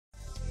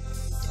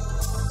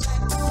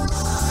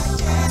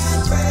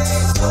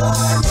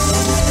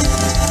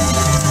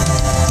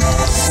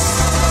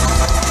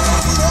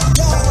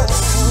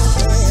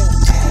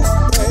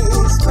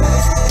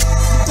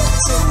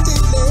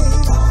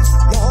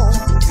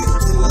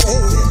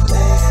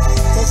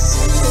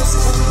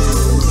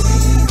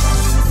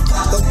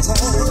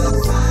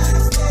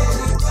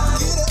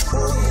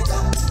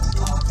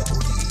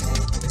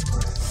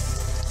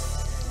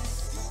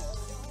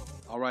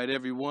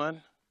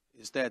everyone.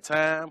 It's that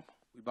time.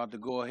 We're about to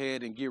go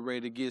ahead and get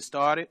ready to get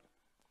started.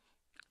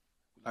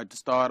 We'd like to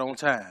start on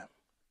time.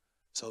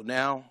 So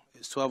now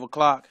it's 12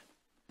 o'clock.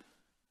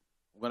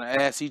 I'm going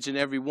to ask each and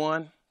every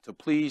one to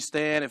please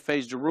stand and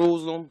face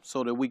Jerusalem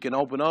so that we can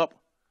open up.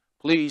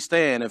 Please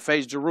stand and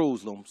face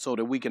Jerusalem so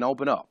that we can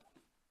open up.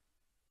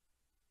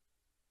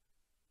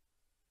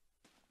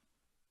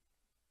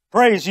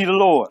 Praise ye the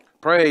Lord.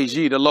 Praise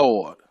ye the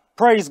Lord.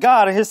 Praise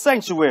God in his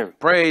sanctuary.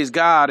 Praise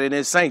God in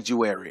his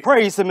sanctuary.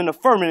 Praise him in the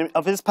firmament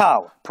of his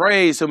power.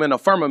 Praise him in the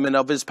firmament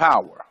of his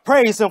power.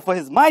 Praise him for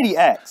his mighty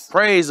acts.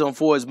 Praise him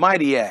for his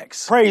mighty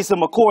acts. Praise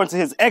him according to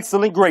his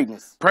excellent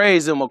greatness.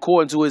 Praise him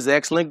according to his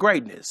excellent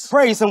greatness.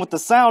 Praise him with the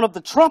sound of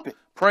the trumpet.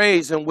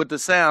 Praise him with the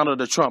sound of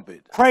the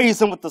trumpet. Praise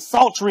him with the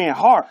psaltery and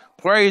harp.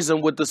 Praise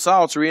him with the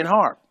psaltery and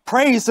harp.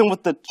 Praise him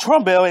with the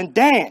trumpet and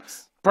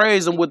dance.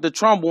 Praise him with the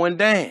trumpet and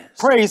dance.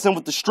 Praise him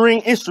with the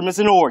string instruments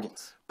and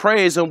organs.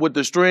 Praise him with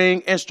the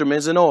string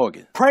instruments and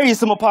organs.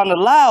 Praise him upon the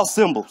loud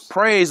cymbals.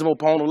 Praise him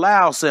upon the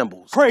loud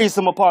cymbals. Praise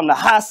him upon the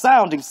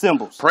high-sounding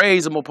cymbals.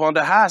 Praise him upon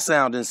the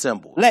high-sounding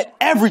cymbals. Let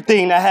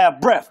everything that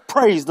have breath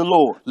praise the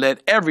Lord.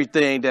 Let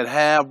everything that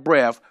have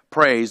breath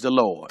praise the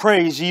Lord.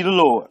 Praise ye the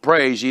Lord.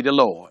 Praise ye the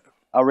Lord.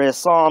 I read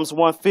Psalms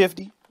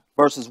 150,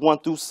 verses 1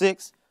 through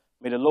 6.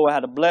 May the Lord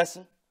have a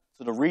blessing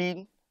to the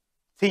reading,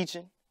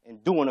 teaching,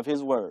 and doing of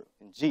his word.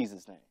 In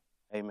Jesus' name,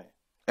 amen.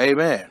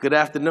 Amen. Good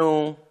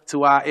afternoon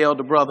to our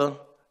elder brother,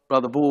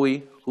 Brother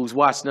Bowie, who's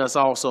watching us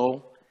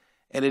also.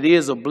 And it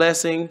is a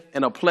blessing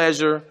and a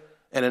pleasure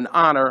and an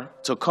honor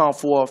to come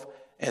forth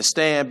and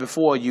stand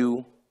before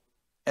you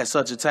at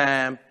such a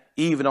time,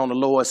 even on the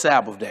Lord's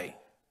Sabbath day,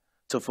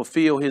 to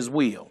fulfill his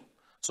will.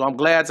 So I'm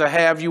glad to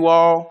have you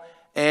all.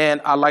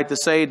 And I'd like to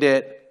say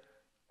that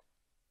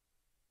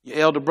your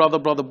elder brother,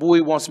 Brother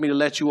Bowie, wants me to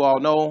let you all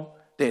know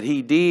that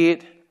he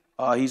did.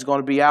 He's going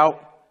to be out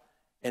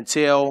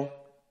until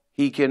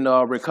he can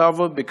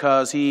recover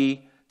because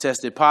he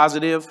tested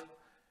positive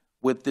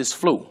with this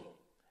flu.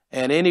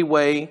 And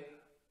anyway,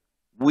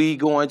 we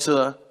going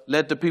to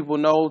let the people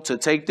know to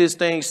take this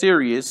thing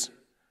serious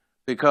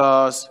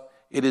because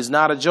it is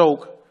not a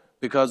joke,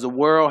 because the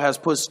world has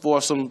put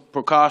forth some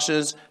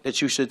precautions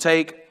that you should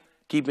take,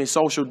 keeping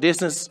social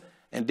distance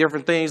and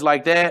different things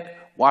like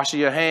that, washing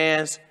your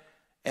hands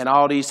and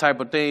all these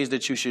type of things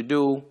that you should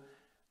do,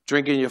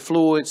 drinking your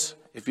fluids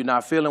if you're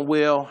not feeling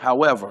well.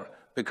 However,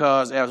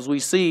 because as we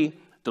see,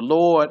 the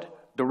Lord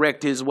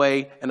direct his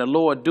way and the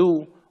Lord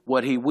do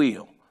what he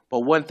will.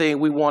 But one thing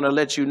we want to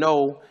let you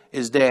know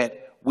is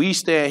that we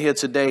stand here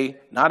today,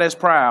 not as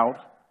proud,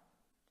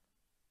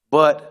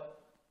 but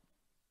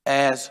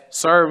as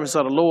servants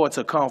of the Lord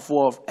to come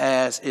forth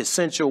as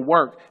essential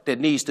work that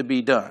needs to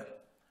be done.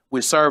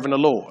 We're serving the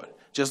Lord.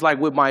 Just like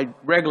with my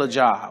regular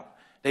job,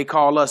 they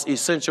call us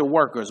essential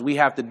workers. We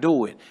have to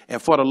do it.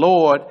 And for the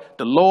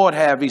Lord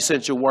have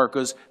essential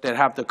workers that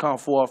have to come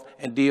forth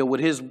and deal with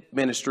his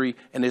ministry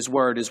and his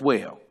word as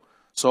well.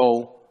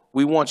 So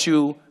we want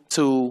you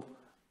to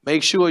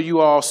make sure you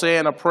all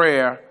saying a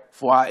prayer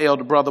for our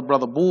elder brother,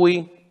 Brother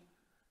Bowie,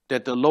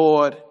 that the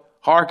Lord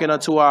hearken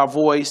unto our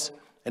voice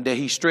and that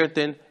he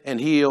strengthen and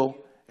heal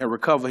and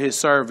recover his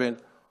servant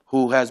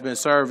who has been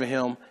serving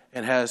him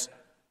and has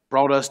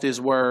brought us this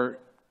word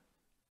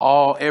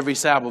every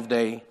Sabbath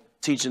day,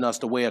 teaching us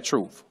the way of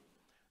truth.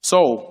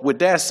 So with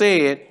that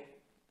said,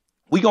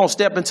 we're going to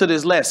step into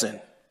this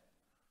lesson.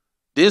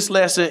 This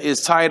lesson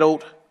is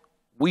titled,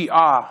 We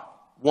Are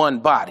One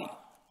Body.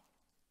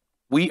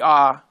 We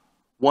are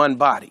one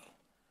body.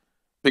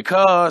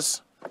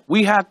 Because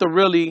we have to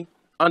really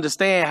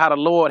understand how the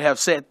Lord have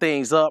set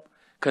things up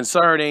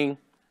concerning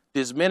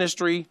this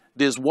ministry,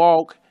 this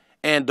walk,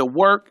 and the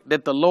work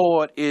that the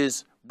Lord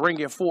is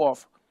bringing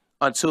forth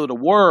unto the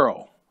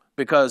world.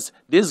 Because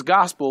this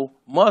gospel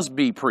must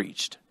be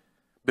preached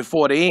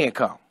before the end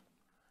come.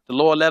 The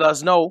Lord let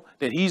us know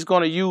that he's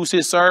going to use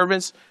his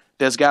servants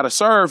that's got to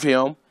serve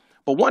him.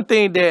 But one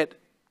thing that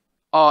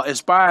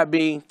inspired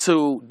me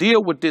to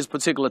deal with this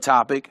particular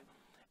topic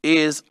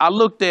is I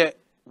looked at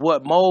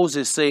what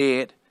Moses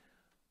said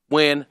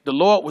when the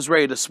Lord was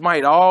ready to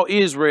smite all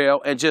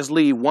Israel and just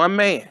leave one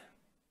man.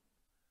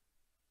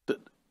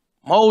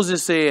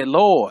 Moses said,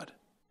 Lord,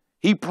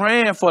 he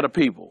praying for the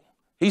people.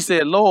 He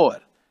said, Lord,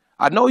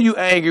 I know you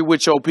angry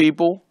with your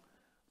people,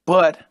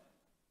 but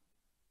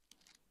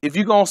if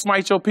you're going to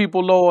smite your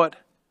people, Lord,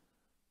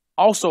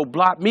 also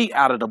blot me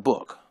out of the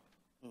book.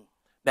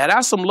 Now,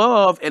 that's some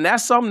love, and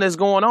that's something that's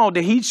going on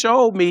that he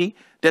showed me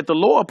that the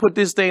Lord put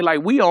this thing like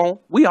we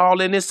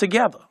all in this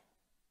together.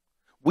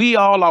 We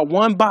all are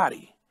one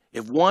body.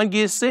 If one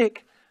gets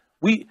sick,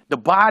 the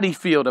body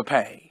feel the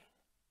pain.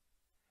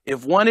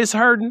 If one is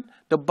hurting,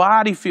 the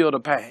body feel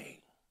the pain.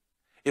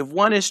 If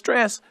one is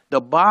stressed, the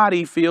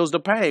body feels the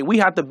pain. We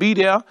have to be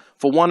there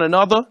for one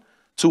another,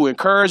 to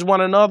encourage one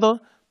another,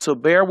 to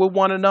bear with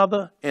one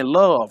another in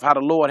love, how the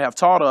Lord have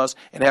taught us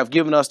and have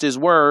given us this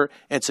word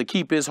and to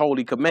keep his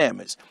holy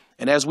commandments.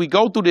 And as we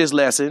go through this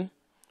lesson,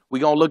 we're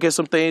going to look at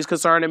some things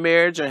concerning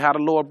marriage and how the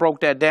Lord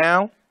broke that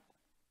down.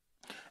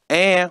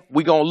 And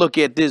we're going to look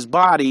at this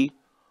body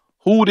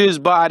who this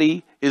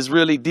body is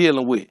really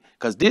dealing with.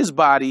 Because this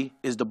body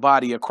is the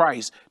body of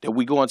Christ that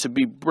we're going to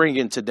be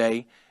bringing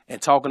today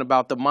and talking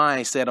about the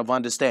mindset of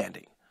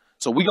understanding.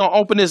 So we're going to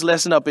open this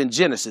lesson up in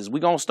Genesis. We're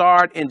going to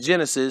start in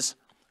Genesis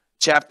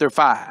chapter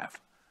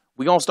 5.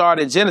 We're going to start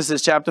in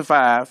Genesis chapter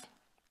 5.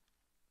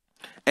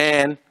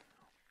 And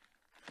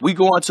we're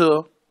going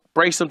to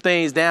break some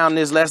things down in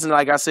this lesson,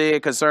 like I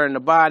said, concerning the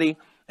body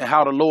and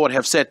how the Lord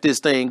have set this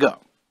thing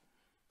up.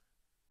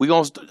 We're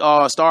going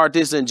to start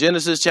this in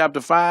Genesis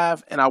chapter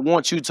 5, and I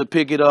want you to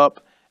pick it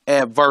up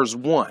at verse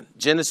 1.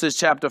 Genesis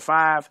chapter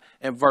 5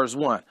 and verse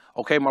 1.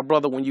 Okay, my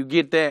brother, when you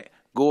get that,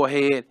 go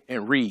ahead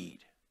and read.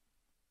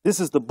 This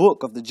is the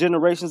book of the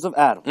generations of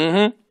Adam.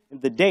 In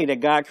the day that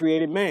God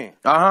created man.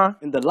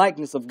 In the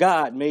likeness of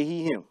God made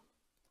he him.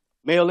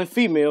 Male and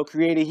female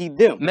created he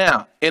them.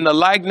 Now, in the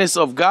likeness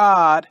of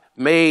God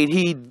made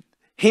he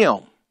him.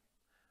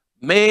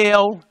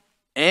 Male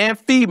and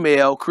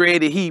female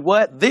created he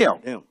what?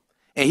 Them.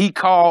 And he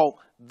called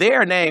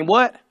their name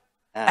what?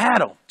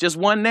 Adam. Just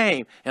one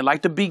name. And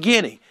like the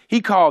beginning,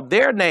 he called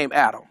their name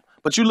Adam.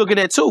 But you look at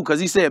that too, because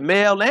he said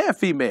male and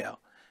female.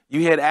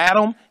 You had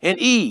Adam and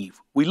Eve.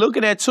 We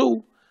looking at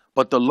two,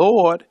 but the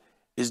Lord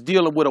is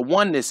dealing with a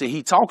oneness, and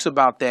he talks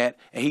about that,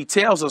 and he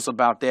tells us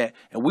about that.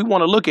 And we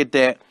want to look at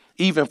that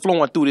even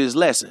flowing through this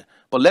lesson.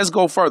 But let's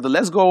go further.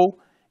 Let's go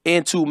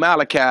into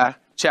Malachi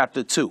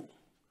chapter 2.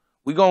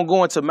 We're going to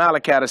go into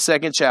Malachi, the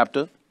 2nd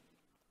chapter.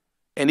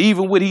 And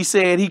even what he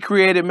said, he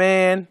created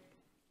man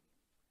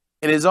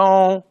in his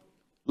own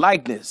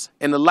likeness.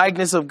 In the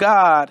likeness of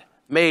God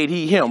made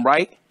he him,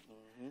 right?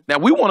 Now,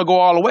 we want to go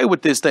all the way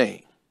with this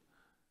thing.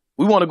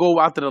 We want to go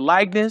after the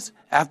likeness,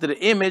 after the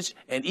image,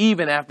 and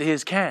even after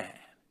his kind.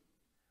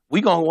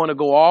 We're going to want to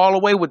go all the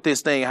way with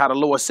this thing, how the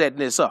Lord setting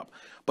this up.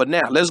 But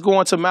now, let's go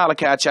into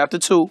Malachi chapter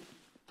 2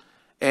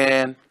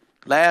 and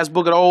last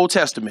book of the Old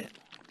Testament.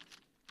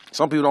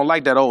 Some people don't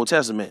like that Old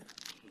Testament.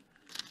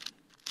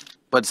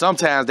 But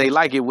sometimes they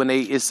like it when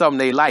it's something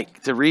they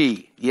like to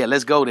read. Yeah,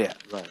 let's go there.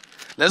 Right.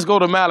 Let's go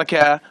to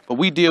Malachi, but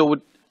we deal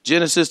with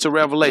Genesis to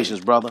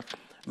Revelations, brother.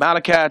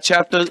 Malachi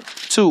chapter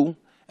 2,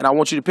 and I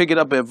want you to pick it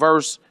up at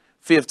verse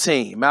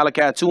 15.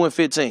 Malachi 2 and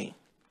 15.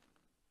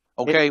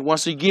 Okay,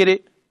 once you get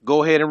it,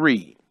 go ahead and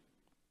read.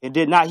 And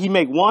did not he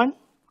make one?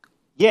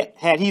 Yet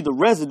had he the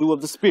residue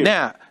of the Spirit.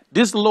 Now,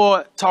 this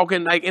Lord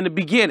talking like in the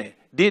beginning.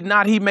 Did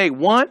not he make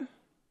one?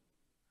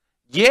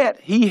 Yet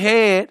he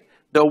had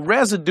the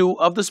residue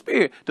of the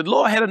Spirit. The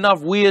Lord had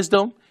enough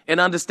wisdom and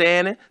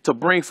understanding to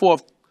bring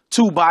forth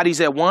two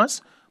bodies at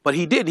once, but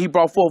he didn't. He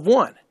brought forth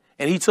one.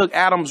 And he took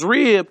Adam's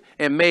rib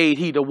and made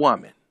he the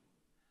woman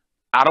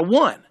out of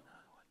one.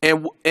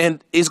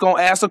 And it's going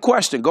to ask a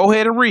question. Go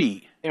ahead and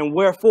read. And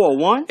wherefore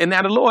one? And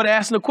now the Lord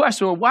asking the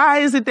question, well, why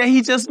is it that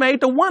he just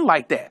made the one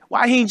like that?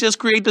 Why he just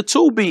create the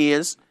two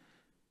beings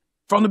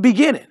from the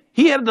beginning?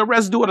 He had the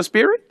residue of the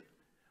Spirit,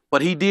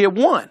 but he did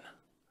one.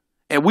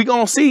 And we're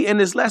going to see in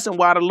this lesson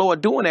why the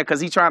Lord doing that,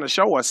 because he's trying to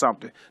show us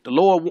something. The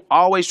Lord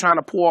always trying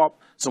to pour up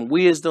some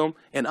wisdom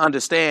and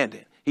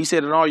understanding. He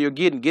said, in all you're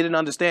getting, get an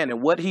understanding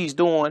what he's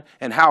doing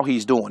and how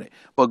he's doing it.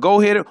 But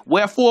go ahead.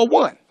 Wherefore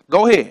one?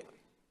 Go ahead.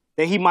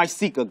 That he might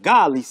seek a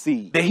godly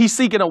seed. That he's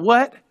seeking a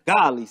what?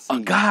 Godly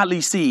seed. A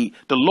godly seed.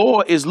 The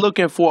Lord is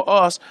looking for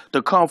us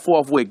to come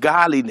forth with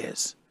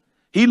godliness.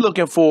 He's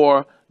looking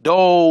for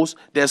those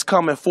that's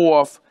coming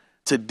forth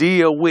to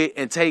deal with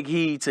and take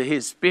heed to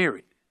his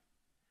Spirit.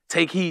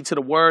 Take heed to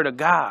the word of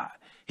God.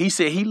 He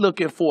said he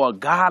looking for a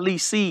godly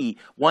seed,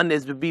 one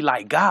that's to be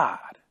like God.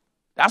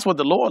 That's what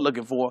the Lord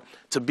looking for,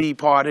 to be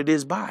part of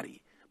this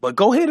body. But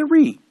go ahead and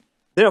read.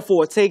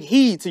 Therefore, take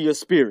heed to your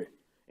spirit,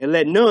 and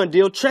let none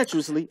deal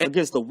treacherously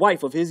against the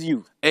wife of his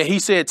youth. And he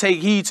said, take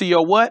heed to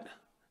your what?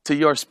 To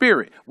your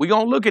spirit. We're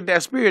going to look at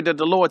that spirit that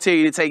the Lord tell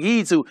you to take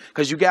heed to,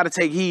 because you got to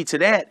take heed to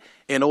that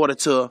in order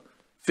to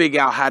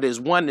figure out how this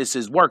oneness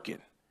is working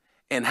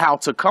and how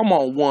to come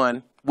on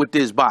one with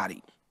this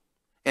body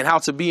and how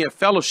to be in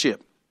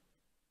fellowship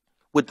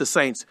with the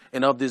saints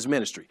and of this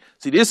ministry.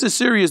 See, this is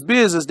serious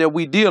business that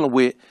we dealing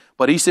with,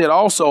 but he said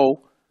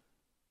also,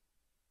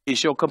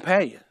 it's your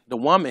companion, the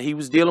woman he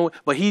was dealing with.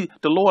 But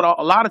the Lord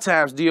a lot of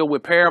times deal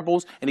with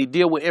parables, and he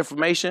deal with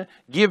information,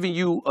 giving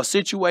you a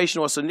situation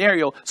or a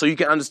scenario so you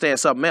can understand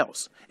something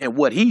else and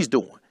what he's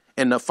doing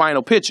in the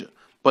final picture.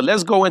 But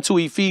let's go into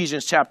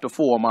Ephesians chapter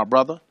 4, my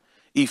brother.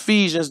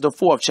 Ephesians, the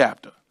 4th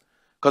chapter.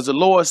 Because the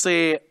Lord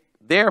said,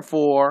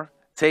 therefore,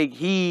 take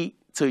heed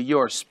to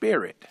your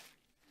spirit.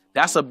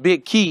 That's a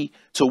big key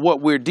to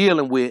what we're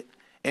dealing with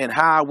and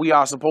how we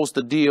are supposed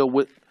to deal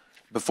with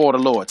before the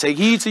Lord. Take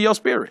heed to your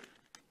spirit.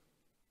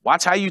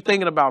 Watch how you're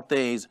thinking about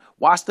things.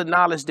 Watch the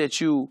knowledge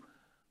that you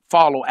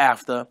follow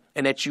after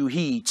and that you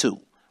heed to.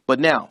 But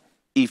now,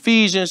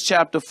 Ephesians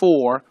chapter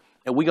 4,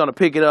 and we're going to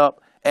pick it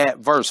up at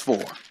verse 4.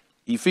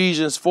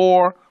 Ephesians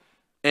 4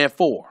 and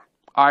 4.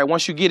 All right,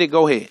 once you get it,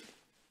 go ahead.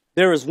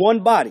 There is one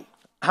body.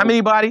 How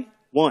many body?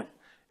 One.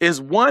 It's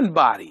one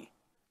body.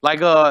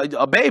 Like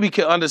a baby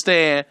can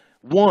understand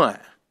one.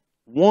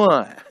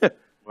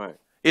 Right.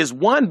 It's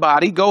one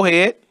body. Go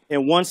ahead.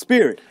 And one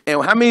spirit.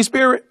 And how many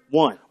spirit?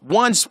 One.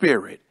 One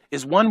spirit.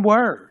 It's one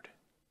word.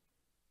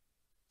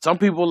 Some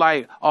people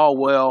like, oh,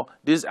 well,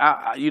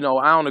 I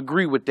don't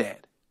agree with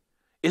that.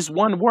 It's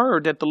one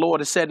word that the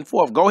Lord is setting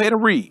forth. Go ahead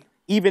and read.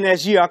 Even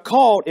as ye are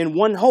called in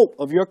one hope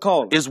of your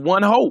calling. It's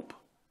one hope.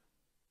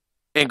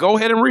 And go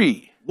ahead and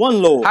read.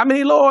 One Lord. How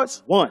many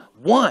lords? One.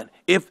 One.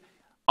 If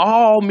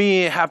all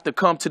men have to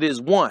come to this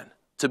one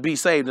to be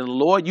saved, and the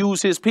Lord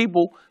used his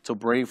people to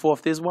bring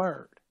forth this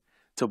word,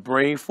 to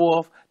bring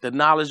forth the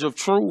knowledge of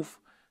truth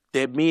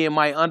that men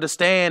might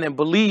understand and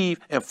believe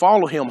and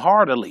follow him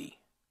heartily.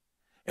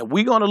 And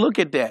we're going to look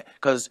at that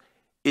because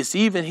it's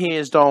even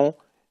hinged on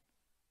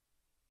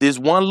this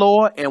one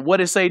Lord and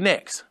what it say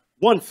next.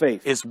 One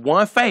faith. It's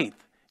one faith.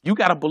 You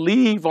got to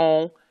believe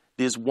on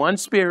this one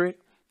spirit,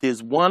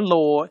 this one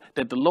Lord,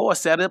 that the Lord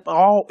set up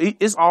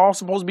it's all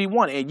supposed to be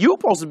one. And you're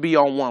supposed to be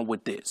on one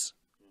with this.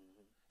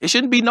 It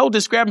shouldn't be no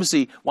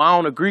discrepancy. Well, I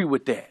don't agree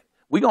with that.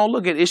 We're going to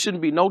look at it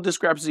shouldn't be no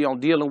discrepancy on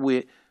dealing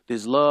with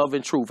this love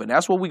and truth. And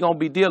that's what we're going to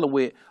be dealing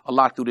with a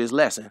lot through this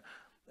lesson.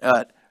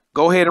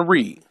 Go ahead and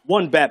read.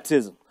 One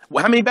baptism.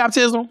 Well, how many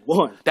baptism?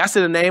 One. That's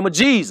in the name of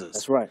Jesus.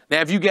 That's right.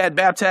 Now, if you got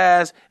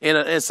baptized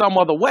in some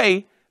other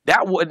way,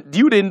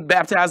 you didn't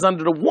baptize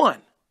under the one.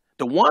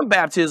 The one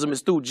baptism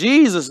is through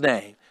Jesus'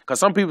 name. Because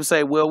some people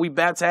say, well, we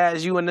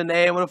baptize you in the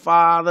name of the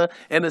Father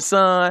and the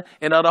Son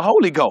and of the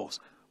Holy Ghost.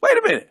 Wait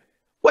a minute.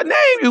 What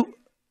name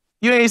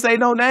you ain't say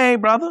no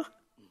name, brother.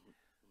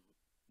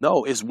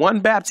 No, it's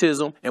one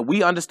baptism, and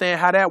we understand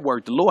how that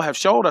works. The Lord have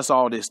showed us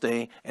all this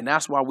thing, and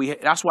that's why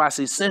it's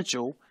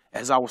essential,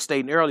 as I was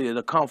stating earlier,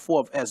 to come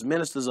forth as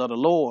ministers of the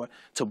Lord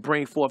to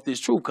bring forth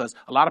this truth, because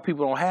a lot of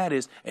people don't have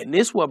this, and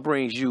this what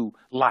brings you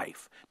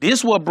life.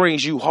 This what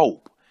brings you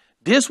hope.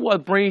 This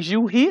what brings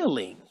you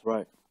healing. That's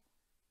right.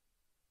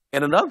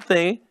 And another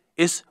thing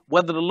is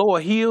whether the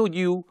Lord healed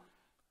you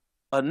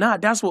or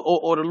not. That's what,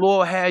 or the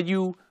Lord had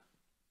you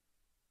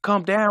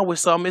come down with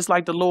something. It's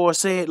like the Lord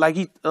said, like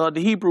the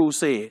Hebrews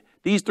said.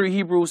 These three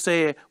Hebrews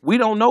said, we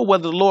don't know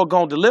whether the Lord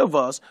going to deliver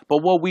us, but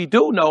what we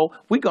do know,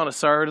 we're going to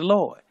serve the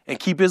Lord and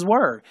keep his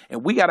word.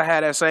 And we got to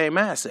have that same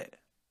mindset.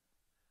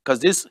 Because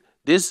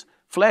this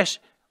flesh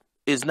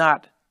is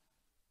not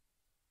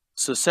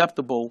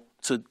susceptible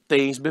to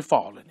things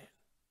befalling it,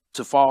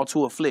 to fall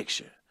to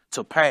affliction,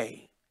 to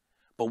pain.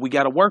 But we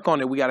got to work on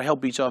it. We got to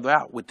help each other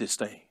out with this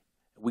thing.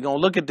 We're going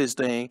to look at this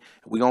thing.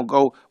 We're going to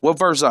go. What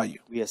verse are you?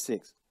 We at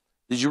 6.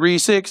 Did you read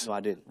 6? No,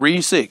 I didn't.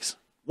 Read 6.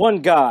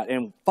 One God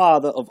and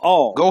Father of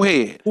all. Go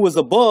ahead. Who is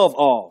above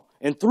all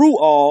and through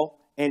all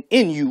and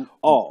in you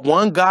all.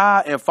 One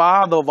God and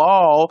Father of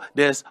all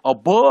that's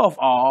above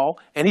all.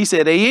 And he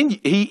said he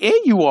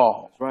in you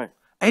all. That's right.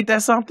 Ain't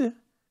that something?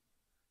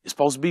 It's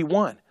supposed to be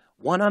one.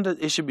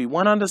 It should be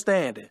one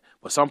understanding.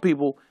 But some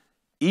people,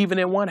 even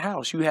in one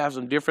house, you have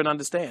some different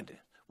understanding.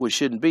 Which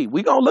shouldn't be.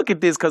 We're going to look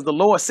at this because the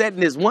Lord set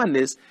in his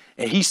oneness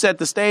and he set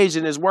the stage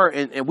in his word.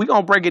 And we're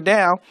going to break it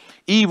down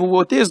even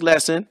with this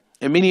lesson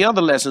and many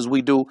other lessons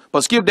we do.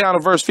 But skip down to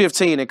verse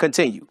 15 and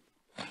continue.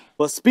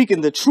 But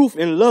speaking the truth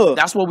in love.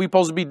 That's what we're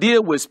supposed to be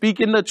dealing with.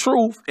 Speaking the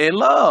truth in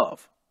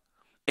love.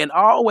 And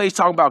always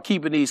talking about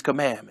keeping these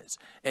commandments.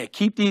 And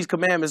keep these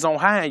commandments on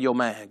high in your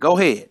mind. Go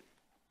ahead.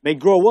 May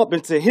grow up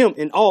into him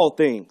in all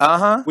things.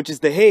 Which is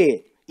the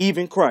head,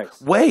 even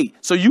Christ. Wait.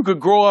 So you could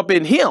grow up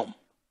in him.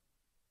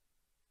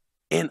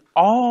 In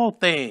all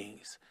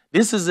things.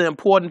 This is an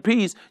important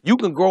piece. You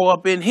can grow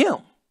up in him,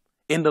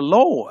 in the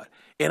Lord,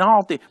 in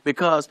all things,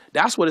 because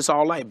that's what it's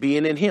all like,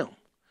 being in him.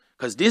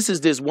 Because this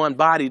is this one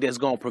body that's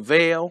going to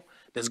prevail,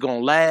 that's going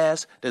to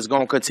last, that's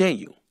going to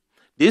continue.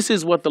 This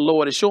is what the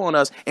Lord is showing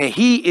us, and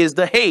he is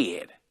the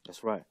head.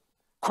 That's right.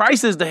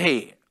 Christ is the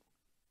head.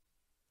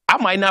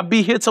 I might not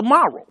be here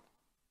tomorrow,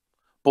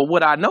 but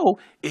what I know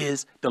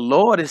is the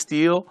Lord is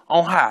still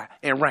on high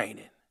and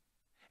reigning.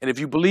 And if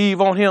you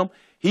believe on him,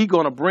 he's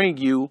going to bring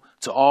you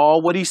to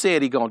all what he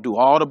said he's going to do,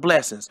 all the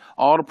blessings,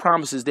 all the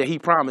promises that he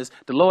promised.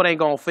 The Lord ain't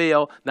going to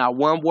fail not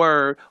one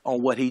word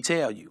on what he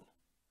tell you.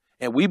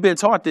 And we've been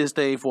taught this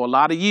thing for a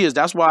lot of years.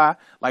 That's why,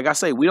 like I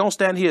say, we don't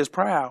stand here as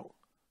proud.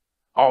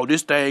 Oh,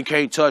 this thing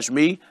can't touch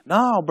me.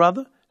 No,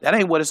 brother, that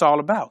ain't what it's all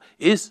about.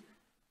 It's,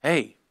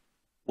 hey,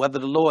 whether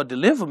the Lord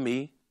deliver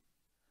me,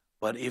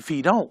 but if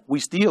he don't, we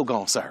still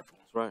going to serve him.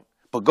 That's right.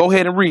 But go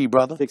ahead and read,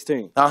 brother.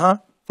 16.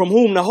 From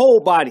whom the whole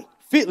body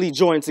fitly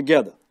joined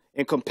together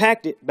and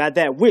compacted by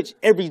that which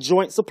every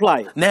joint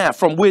supplieth. Now,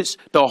 from which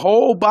the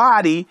whole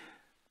body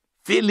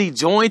fitly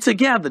joined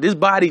together. This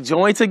body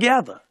joined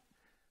together.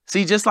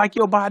 See, just like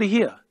your body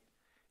here.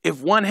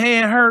 If one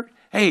hand hurt,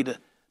 hey, the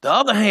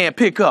other hand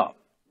pick up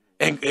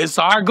and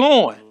start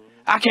going.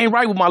 I can't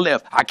write with my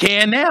left. I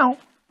can now.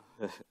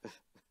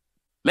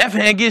 Left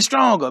hand gets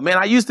stronger. Man,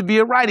 I used to be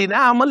a righty.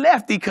 Now I'm a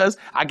lefty because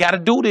I got to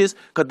do this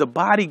because the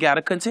body got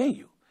to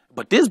continue.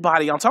 But this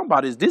body I'm talking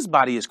about this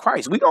body is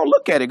Christ. We're going to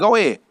look at it. Go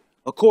ahead.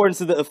 According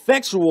to the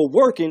effectual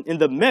working in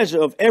the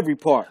measure of every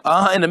part.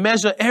 In the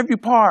measure of every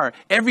part.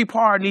 Every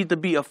part needs to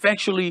be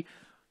effectually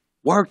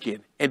working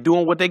and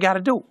doing what they got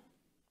to do.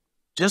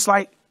 Just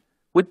like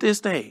with this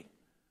thing.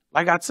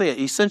 Like I said,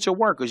 essential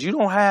workers. You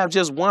don't have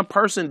just one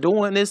person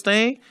doing this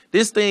thing.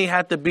 This thing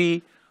had to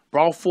be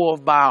brought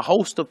forth by a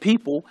host of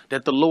people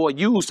that the Lord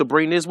used to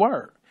bring this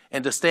word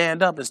and to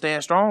stand up and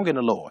stand strong in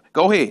the Lord.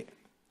 Go ahead.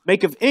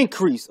 Make of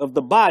increase of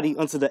the body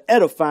unto the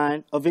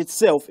edifying of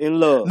itself in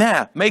love.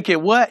 Now, make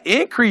it what?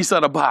 Increase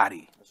of the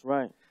body. That's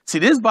right. See,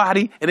 this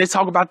body, and they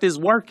talk about this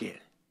working.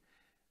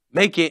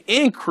 Make it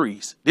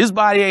increase. This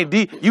body ain't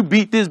deep. You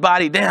beat this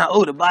body down.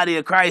 Oh, the body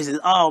of Christ is,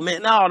 oh,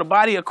 man. No, the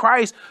body of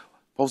Christ is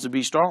supposed to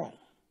be strong.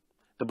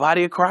 The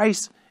body of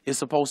Christ is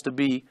supposed to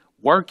be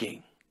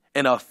working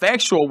and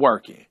effectual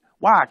working.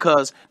 Why?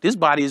 Because this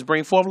body is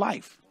bringing forth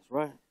life. That's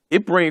right.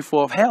 It brings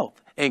forth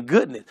health and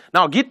goodness.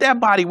 Now, get that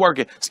body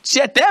working.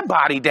 Shut that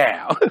body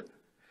down.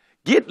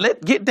 Get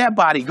that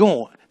body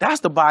going. That's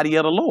the body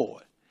of the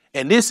Lord.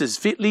 And this is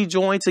fitly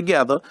joined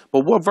together.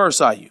 But what verse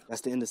are you?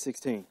 That's the end of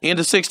 16. End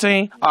of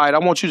 16? All right, I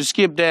want you to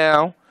skip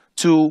down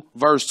to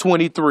verse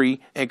 23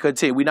 and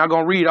continue. We're not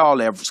going to read all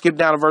that. Skip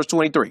down to verse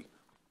 23.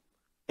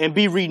 And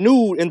be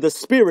renewed in the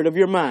spirit of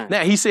your mind.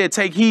 Now, he said,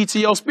 take heed to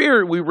your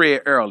spirit, we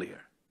read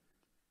earlier.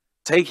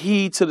 Take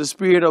heed to the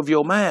spirit of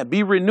your mind.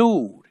 Be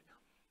renewed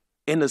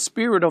in the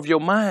spirit of your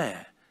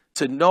mind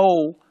to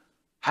know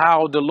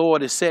how the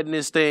Lord is setting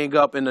this thing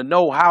up and to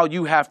know how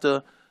you have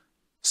to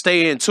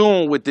stay in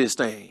tune with this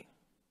thing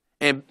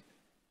and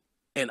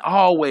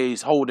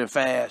always holding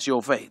fast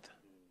your faith,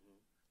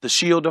 the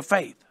shield of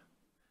faith.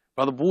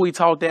 Brother Bowie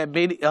taught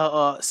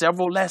that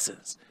several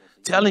lessons,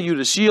 telling you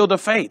the shield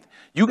of faith.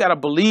 You got to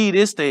believe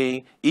this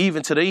thing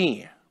even to the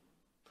end.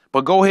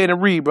 But go ahead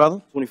and read,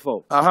 brother.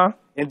 24. Uh-huh.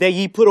 And that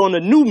ye put on a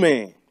new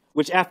man,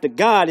 which after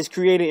God is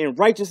created in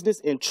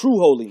righteousness and true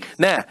holiness.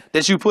 Now,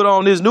 that you put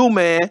on this new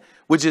man,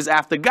 which is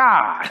after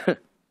God.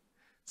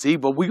 See,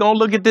 but we're going to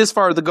look at this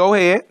further. Go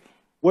ahead.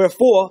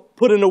 Wherefore,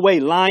 putting away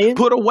lying.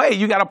 Put away.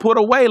 You got to put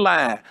away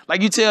lying.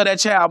 Like you tell that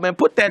child, man,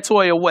 put that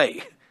toy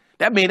away.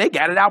 That means they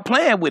got it out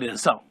playing with it or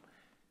something.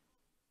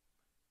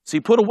 See,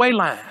 put away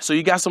lying. So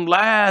you got some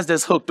lies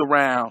that's hooked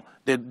around,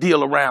 that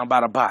deal around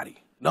by the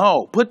body.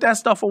 No, put that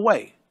stuff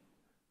away.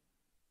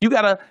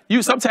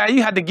 Sometimes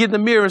you have to get in the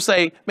mirror and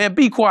say, man,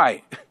 be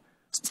quiet.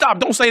 Stop.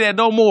 Don't say that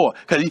no more.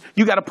 Because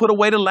you got to put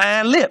away the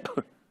lying lip.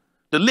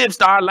 The lip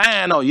start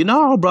lying on you.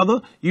 No, brother,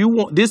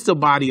 this is a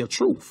body of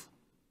truth.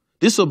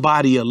 This is a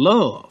body of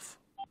love.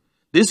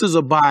 This is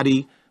a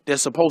body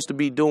that's supposed to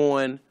be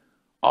doing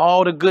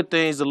all the good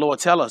things the Lord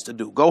tell us to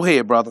do. Go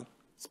ahead, brother.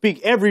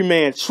 Speak every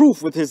man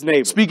truth with his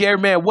neighbor. Speak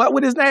every man what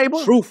with his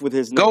neighbor? Truth with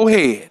his neighbor. Go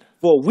ahead.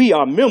 For we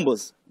are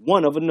members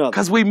one of another.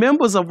 Because we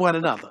members of one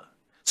another.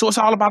 So it's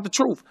all about the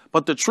truth.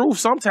 But the truth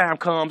sometimes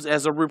comes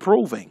as a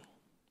reproving.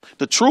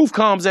 The truth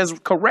comes as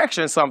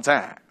correction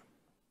sometimes.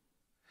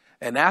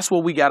 And that's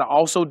what we got to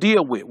also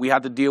deal with. We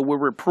have to deal with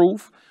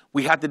reproof.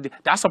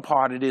 That's a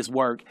part of this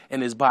work in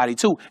this body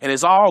too. And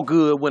it's all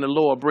good when the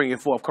Lord bringing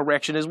forth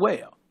correction as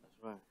well.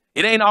 Right.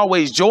 It ain't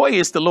always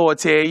joyous, the Lord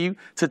tell you,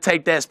 to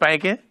take that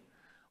spanking.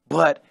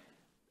 But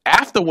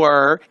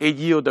afterward, it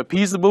yield the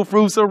peaceable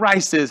fruits of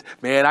righteousness.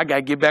 Man, I got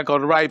to get back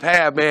on the right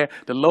path, man.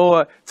 The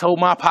Lord told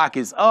my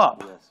pockets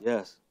up. Yes,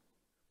 yes.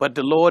 But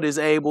the Lord is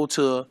able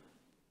to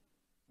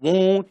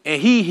wound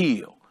and he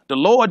heal. The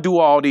Lord do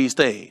all these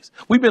things.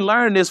 We've been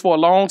learning this for a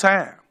long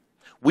time.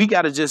 We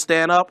got to just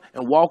stand up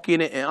and walk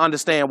in it and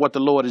understand what the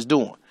Lord is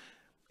doing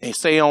and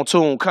stay on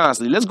tune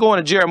constantly. Let's go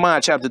into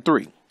Jeremiah chapter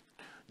 3.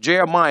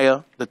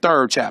 Jeremiah, the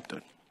 3rd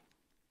chapter.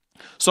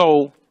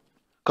 So,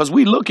 because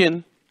we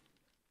looking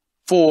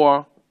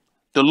for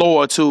the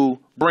Lord to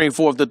bring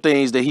forth the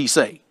things that he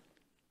say.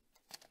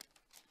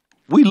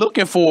 We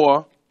looking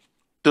for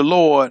the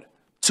Lord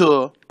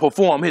to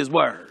perform his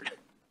word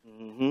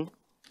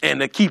and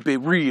to keep it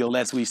real,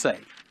 as we say.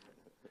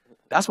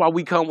 That's why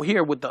we come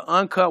here with the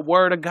uncut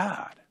word of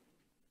God.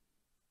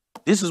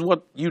 This is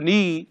what you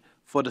need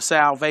for the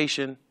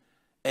salvation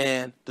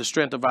and the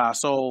strength of our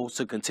souls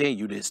to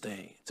continue this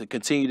thing, to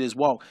continue this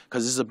walk,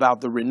 because it's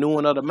about the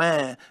renewing of the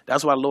mind.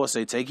 That's why the Lord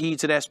say, take heed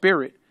to that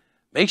spirit.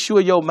 Make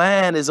sure your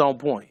mind is on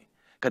point,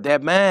 because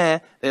that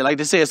mind, they like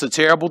to say, it's a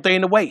terrible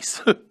thing to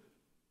waste.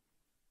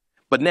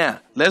 But now,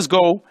 let's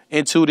go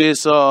into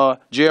this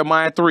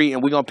Jeremiah 3,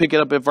 and we're going to pick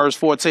it up at verse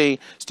 14.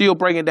 Still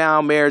breaking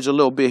down marriage a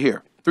little bit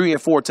here. 3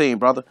 and 14,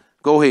 brother.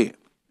 Go ahead.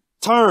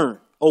 Turn,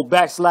 O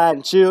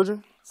backsliding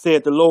children,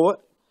 said the Lord,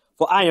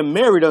 for I am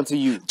married unto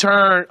you.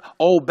 Turn,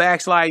 O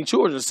backsliding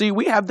children. See,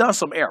 we have done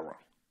some error.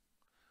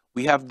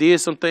 We have did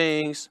some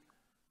things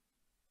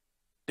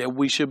that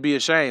we should be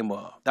ashamed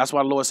of. That's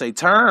why the Lord say,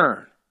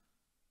 turn,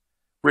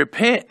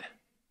 repent,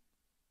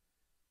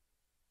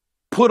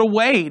 put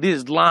away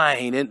this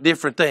lying and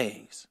different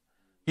things.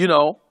 You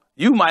know,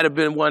 you might have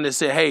been one that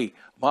said, hey,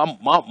 my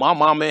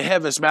mama in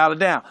heaven smiled it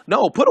down.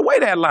 No, put away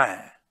that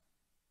lying.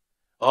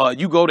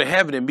 You go to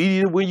heaven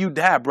immediately when you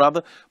die,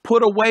 brother.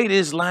 Put away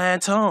this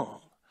lying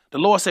tongue. The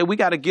Lord said we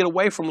got to get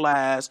away from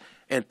lies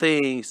and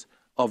things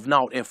of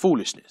naught and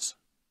foolishness.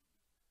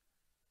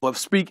 But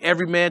speak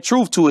every man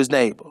truth to his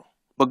neighbor.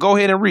 But go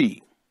ahead and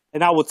read.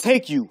 And I will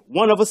take you,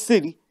 one of a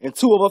city and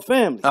two of a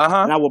family.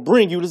 And I will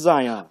bring you to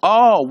Zion.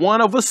 Oh,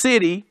 one of a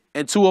city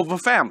and two of a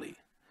family.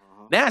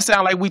 Now it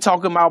sounds like we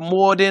talking about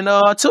more than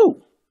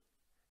two.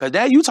 Because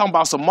now you talking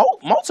about some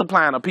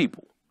multiplying of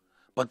people.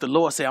 But the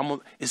Lord said,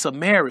 it's a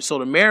marriage. So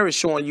the marriage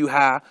showing you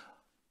how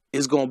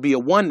it's going to be a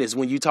oneness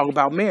when you talk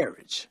about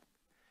marriage.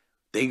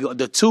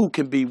 The two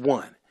can be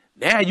one.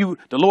 Now the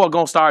Lord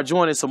going to start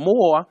joining some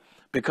more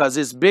because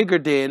it's bigger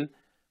than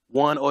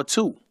one or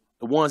two.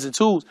 The ones and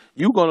twos,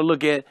 you're going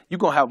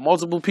to have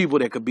multiple people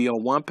that could be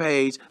on one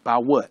page by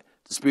what?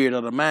 The spirit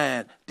of the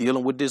mind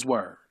dealing with this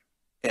word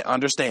and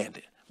understand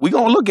it. We're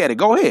going to look at it.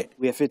 Go ahead.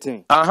 We at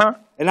 15. Uh-huh.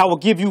 And I will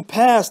give you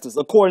pastors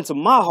according to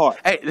my heart.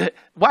 Hey,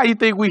 why you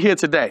think we here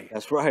today?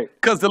 That's right.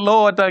 Because the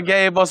Lord done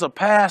gave us a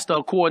pastor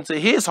according to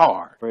his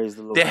heart. Praise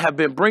the Lord. That have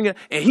been bringing,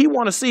 and he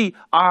want to see,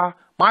 are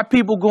my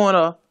people going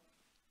to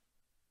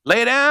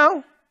lay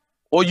down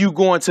or you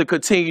going to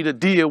continue to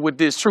deal with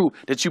this truth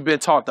that you've been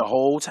taught the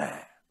whole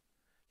time?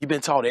 You've been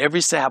taught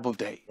every Sabbath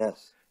day.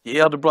 Yes.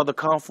 Your elder brother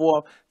come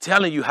forth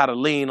telling you how to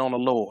lean on the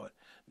Lord,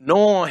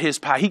 knowing his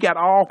power. He got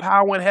all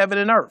power in heaven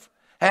and earth.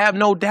 Have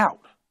no doubt.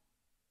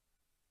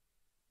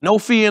 No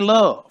fear and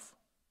love.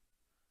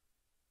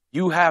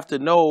 You have to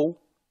know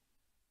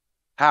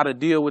how to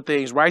deal with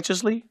things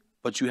righteously,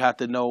 but you have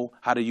to know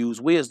how to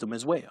use wisdom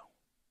as well.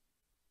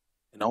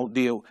 And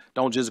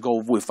don't just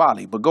go with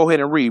folly. But go ahead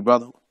and read,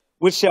 brother.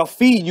 Which shall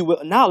feed you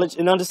with knowledge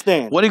and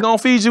understanding. What he gonna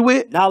feed you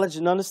with? Knowledge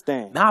and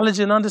understanding. Knowledge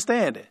and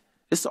understanding.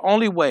 It's the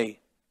only way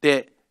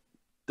that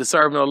the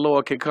servant of the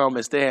Lord can come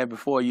and stand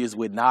before you is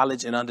with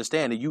knowledge and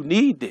understanding. You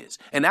need this.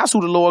 And that's who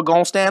the Lord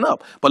gonna stand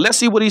up. But let's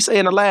see what he said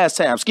in the last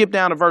time. Skip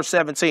down to verse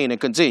 17 and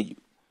continue.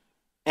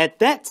 At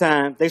that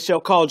time, they shall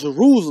call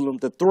Jerusalem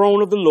the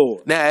throne of the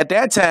Lord. Now, at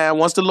that time,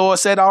 once the Lord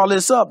set all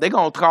this up, they're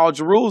going to call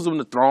Jerusalem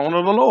the throne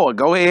of the Lord.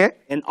 Go ahead.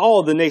 And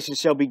all the nations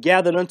shall be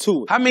gathered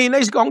unto it. How many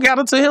nations going to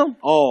gather to him?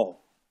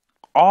 All.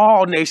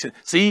 All nations.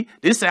 See,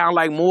 this sounds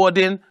like more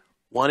than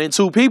one and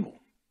two people.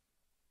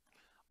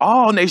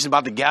 All nations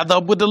about to gather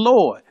up with the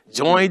Lord.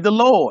 Join the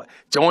Lord.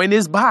 Join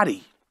his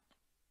body.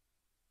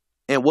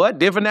 And what?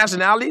 Different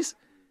nationalities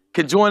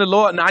can join the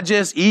Lord, not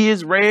just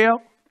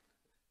Israel.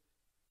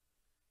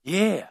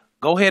 Yeah,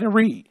 go ahead and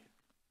read.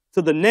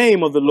 To the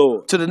name of the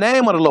Lord. To the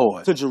name of the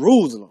Lord. To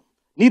Jerusalem.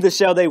 Neither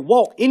shall they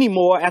walk any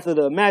more after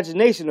the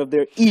imagination of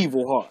their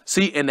evil heart.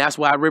 See, and that's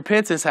why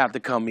repentance have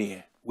to come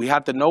in. We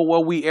have to know where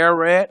we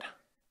err at.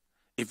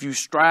 If you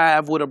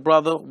strive with a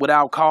brother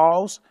without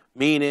cause,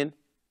 meaning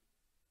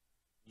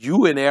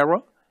you in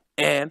error,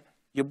 and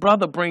your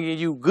brother bringing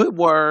you good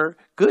word,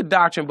 good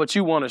doctrine, but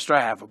you want to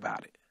strive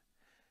about it.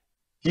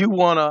 You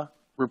want to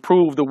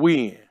reprove the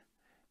wind.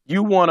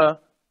 You want to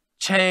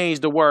change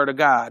the word of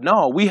God.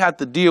 No, we have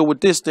to deal with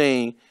this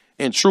thing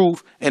in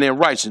truth and in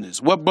righteousness.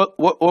 What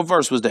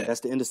verse was that? That's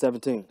the end of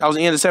 17. That was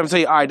the end of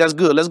 17. All right, that's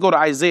good. Let's go to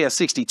Isaiah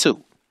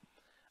 62.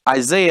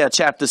 Isaiah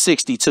chapter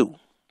 62.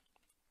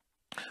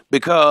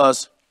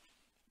 Because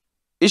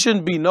it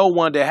shouldn't be no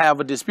one to have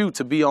a dispute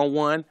to be on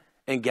one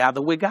and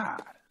gather with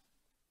God.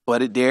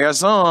 But there are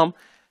some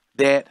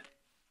that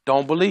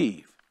don't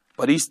believe.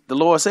 But the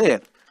Lord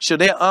said,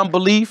 should their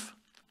unbelief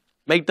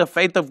make the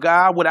faith of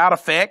God without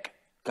effect?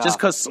 Just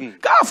because,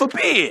 God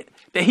forbid,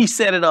 that he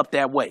set it up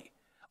that way.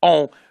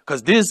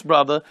 Because this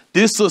brother,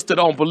 this sister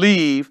don't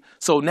believe,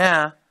 so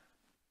now,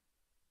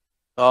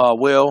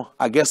 well,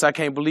 I guess I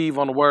can't believe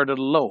on the word of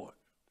the Lord.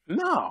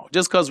 No,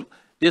 just because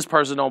this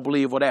person don't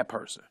believe or that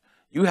person.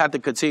 You have to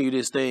continue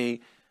this thing,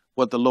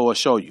 what the Lord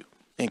show you,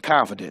 in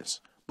confidence.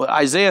 But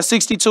Isaiah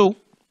 62,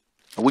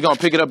 and we're going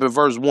to pick it up in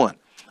verse 1.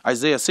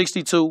 Isaiah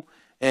 62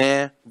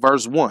 and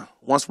verse 1.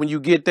 Once when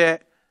you get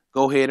that,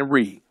 go ahead and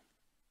read.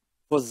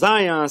 For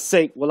Zion's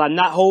sake will I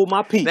not hold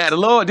my peace. Now, the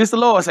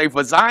Lord say,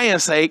 for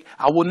Zion's sake,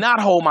 I will not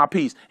hold my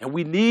peace. And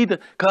we need to,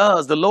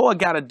 because the Lord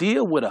got to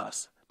deal with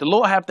us. The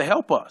Lord have to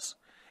help us.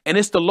 And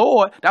it's the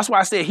Lord. That's why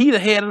I said he the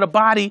head of the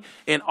body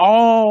and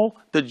all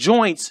the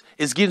joints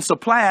is getting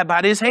supplied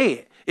by this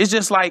head. It's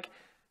just like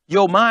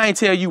your mind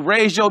tell you,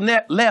 raise your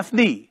left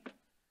knee.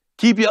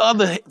 Keep your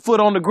other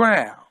foot on the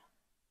ground.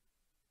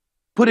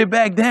 Put it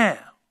back down.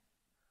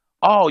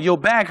 Oh, your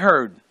back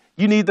hurting.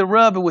 You need to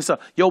rub it with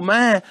something. Your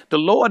mind, the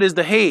Lord is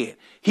the head.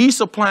 He's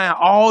supplying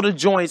all the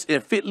joints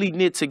and fitly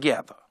knit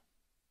together.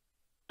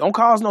 Don't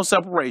cause no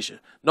separation,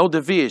 no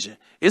division.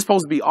 It's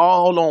supposed to be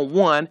all on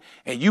one,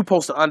 and you're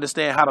supposed to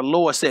understand how the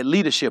Lord set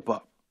leadership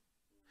up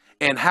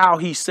and how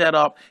he set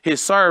up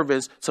his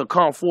servants to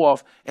come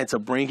forth and to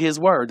bring his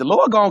word. The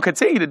Lord going to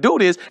continue to do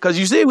this because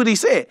you see what he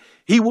said.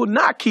 He will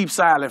not keep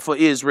silent for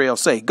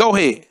Israel's sake. Go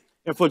ahead.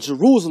 And for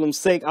Jerusalem's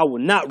sake, I will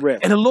not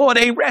rest. And the Lord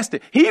ain't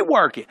resting. He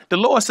working. The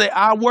Lord say,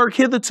 I work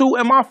hitherto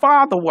and my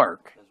Father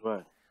work. That's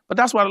right. But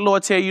that's why the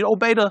Lord tell you,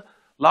 obey the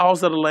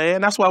laws of the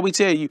land. That's why we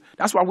tell you.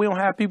 That's why we don't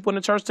have people in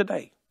the church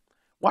today.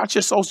 Watch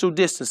your social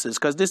distances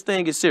because this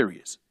thing is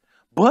serious.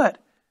 But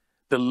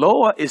the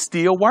Lord is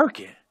still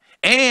working.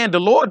 And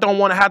the Lord don't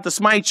want to have to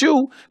smite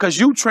you because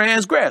you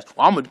transgress.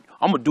 Well, I'm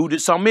gonna do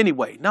this something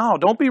anyway. No,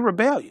 don't be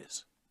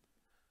rebellious.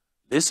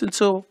 Listen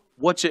to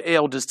what your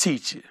elders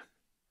teach you.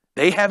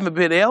 They haven't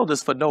been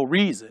elders for no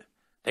reason.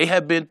 They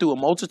have been through a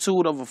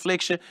multitude of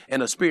affliction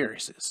and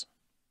experiences.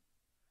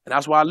 And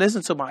that's why I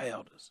listen to my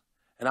elders.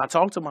 and I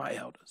talk to my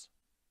elders.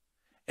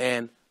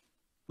 And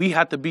we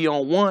have to be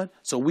on one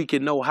so we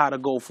can know how to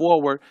go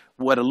forward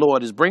where the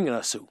Lord is bringing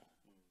us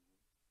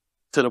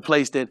to the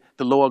place that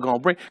the Lord going to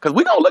bring. Because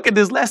we're going to look at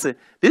this lesson.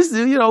 This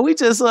is,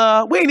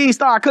 we ain't even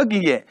start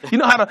cooking yet. You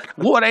know how the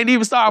water ain't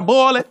even start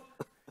boiling?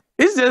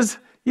 It's just,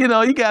 you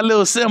got a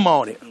little sim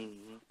on it.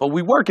 But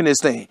we working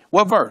this thing.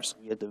 What verse?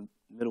 We at the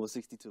middle of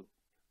 62.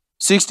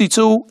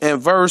 62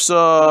 and verse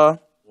 1.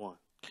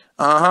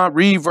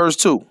 Read verse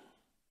 2.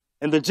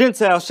 And the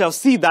Gentiles shall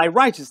see thy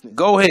righteousness.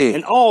 Go ahead.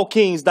 And all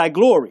kings thy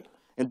glory.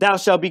 And thou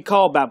shalt be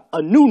called by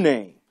a new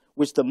name,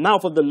 which the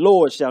mouth of the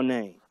Lord shall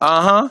name.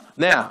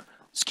 Now,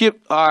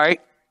 skip. All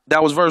right.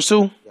 That was verse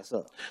 2? Yes,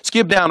 sir.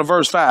 Skip down to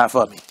verse 5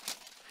 for me.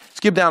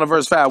 Skip down to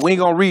verse 5. We ain't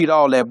going to read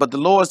all that. But the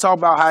Lord's talking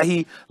about how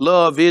he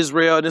loved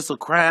Israel. And it's a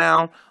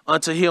crown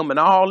unto him and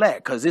all that.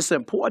 Because it's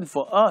important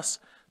for us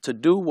to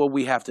do what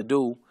we have to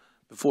do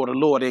before the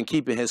Lord and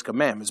keeping his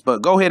commandments.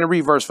 But go ahead and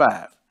read verse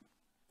 5.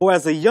 For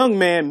as a young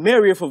man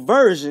marrieth a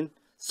virgin,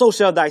 so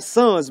shall thy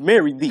sons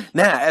marry thee.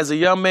 Now, as a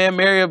young man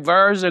marry a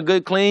virgin, a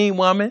good, clean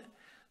woman,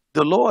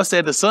 the Lord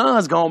said the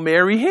son's going to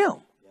marry him.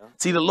 Yeah.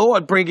 See, the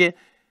Lord bringing,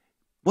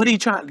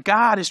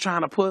 God is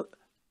trying to put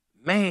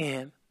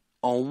man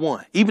on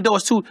one. Even though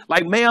it's two,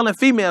 like male and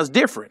female is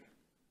different.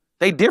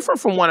 They different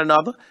from one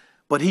another,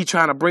 but he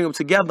trying to bring them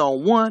together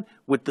on one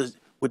with the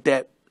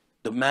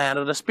mind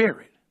of the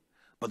spirit.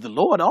 But the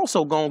Lord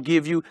also going to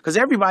give you, because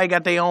everybody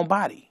got their own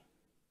body.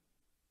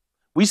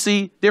 We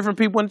see different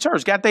people in the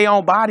church got their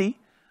own body,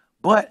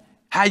 but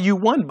how you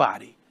one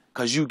body?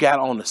 Because you got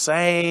on the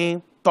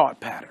same thought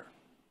pattern.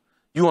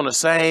 You on the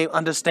same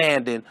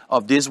understanding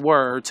of this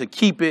word to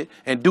keep it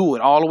and do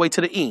it all the way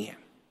to the end.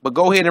 But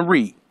go ahead and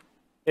read.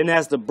 And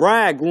as the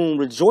bridegroom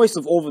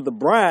rejoiceth over the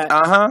bride,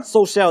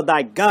 so shall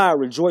thy God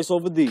rejoice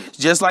over thee.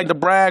 Just like the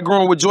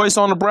bridegroom rejoice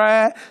on the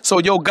bride, so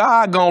your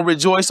God gonna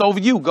rejoice over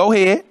you. Go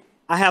ahead.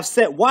 I have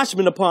set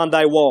watchmen upon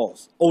thy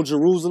walls, O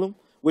Jerusalem,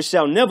 which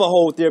shall never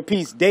hold their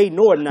peace day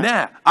nor night.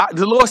 Now,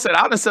 the Lord said,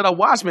 I done set up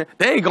watchmen.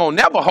 They ain't going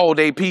to never hold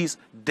their peace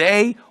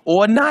day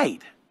or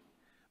night.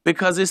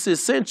 Because it's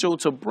essential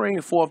to bring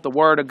forth the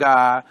word of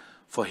God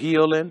for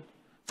healing,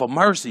 for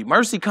mercy.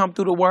 Mercy come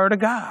through the word of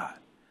God.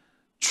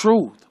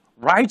 Truth,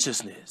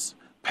 righteousness,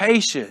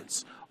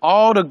 patience,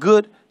 all the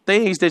good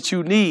things that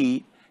you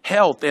need,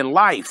 health and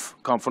life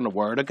come from the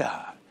word of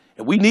God.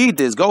 And we need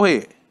this. Go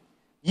ahead.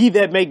 Ye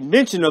that make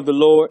mention of the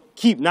Lord,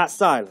 keep not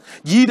silence.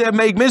 Ye that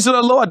make mention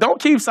of the Lord,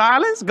 don't keep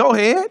silence. Go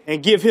ahead.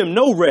 And give him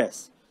no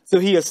rest till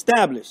he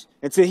establish,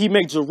 until he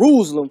make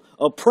Jerusalem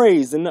a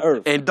praise in the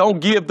earth. And don't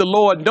give the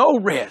Lord no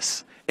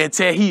rest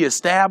until he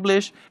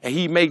establish and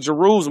he make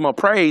Jerusalem a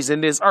praise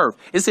in this earth.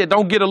 It said,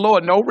 don't give the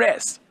Lord no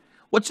rest.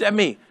 What does that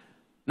mean?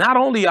 Not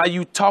only are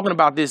you talking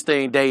about this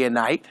thing day and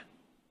night,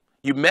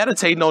 you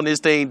meditating on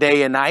this thing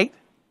day and night.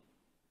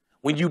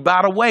 When you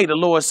by the way, the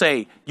Lord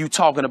say, you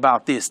talking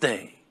about this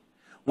thing.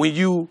 When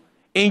you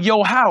in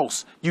your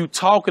house, you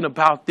talking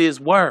about this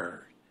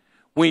word.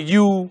 When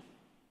you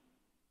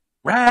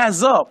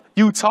rise up,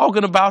 you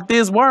talking about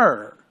this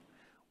word.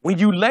 When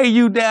you lay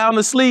you down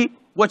to sleep,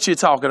 what you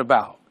talking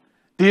about?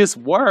 This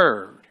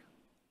word.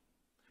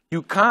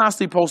 You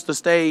constantly supposed to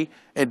stay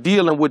and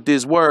dealing with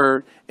this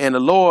word. And the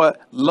Lord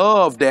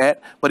loved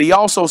that. But he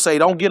also say,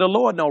 don't give the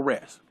Lord no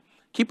rest.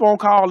 Keep on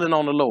calling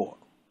on the Lord.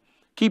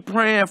 Keep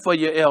praying for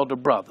your elder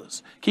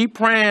brothers. Keep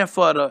praying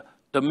for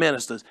the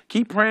ministers.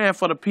 Keep praying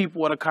for the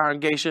people of the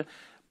congregation.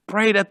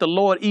 Pray that the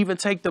Lord even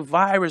take the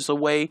virus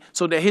away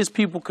so that his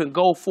people can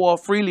go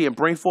forth freely and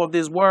bring forth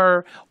this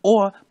word,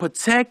 or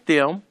protect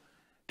them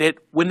that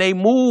when they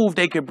move,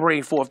 they can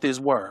bring forth this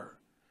word.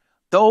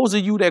 Those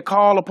of you that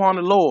call upon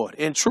the Lord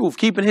in truth,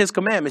 keeping his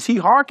commandments, he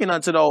hearken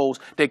unto those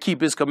that keep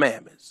his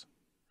commandments.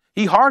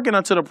 He hearken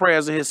unto the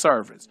prayers of his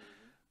servants.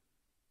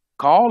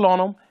 Call on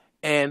him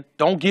and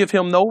don't give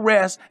him no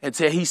rest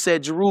until he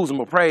set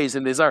Jerusalem a praise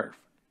in this earth.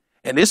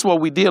 And this is what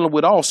we're dealing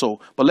with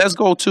also. But let's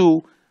go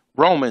to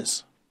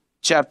Romans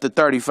chapter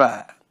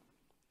 35.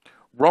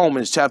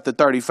 Romans chapter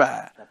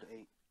 35. Chapter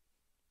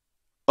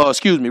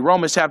 8.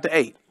 Romans chapter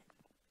 8.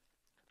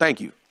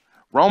 Thank you.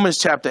 Romans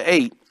chapter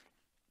 8,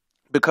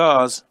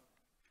 because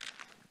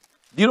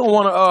you don't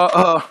want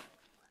to,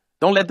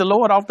 don't let the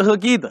Lord off the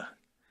hook either.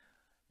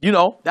 You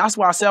know, that's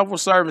why several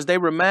servants, they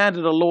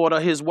reminded the Lord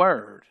of his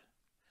word.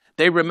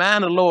 They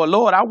reminded the Lord,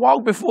 Lord, I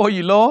walk before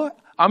you, Lord.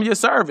 I'm your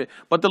servant.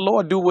 But the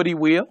Lord do what he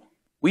will.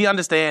 We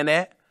understand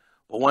that.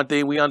 But one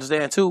thing we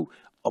understand, too,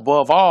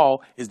 above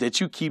all, is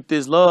that you keep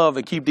this love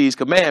and keep these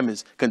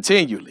commandments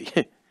continually.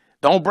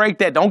 Don't break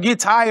that. Don't get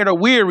tired or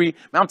weary.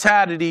 Man, I'm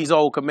tired of these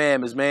old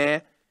commandments,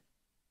 man.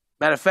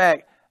 Matter of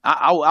fact,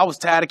 I was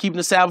tired of keeping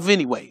the Sabbath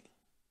anyway.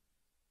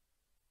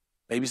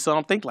 Maybe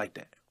some think like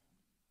that.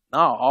 No,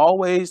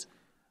 always,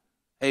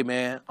 hey,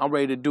 man, I'm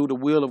ready to do the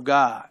will of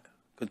God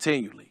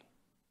continually,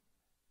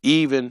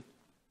 even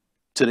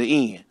to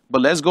the end.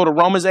 But let's go to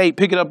Romans 8.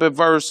 Pick it up at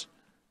verse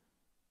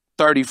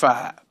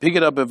 35. Pick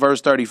it up at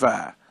verse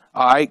 35.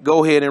 All right,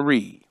 go ahead and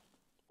read.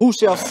 Who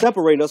shall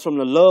separate us from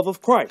the love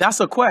of Christ? That's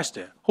a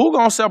question. Who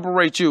gonna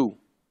separate you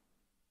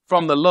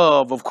from the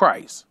love of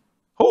Christ?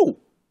 Who?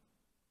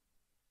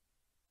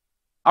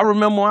 I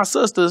remember my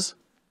sisters,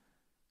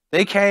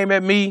 they came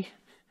at me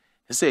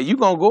and said, you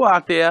going to go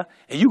out there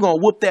and you going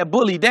to whoop that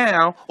bully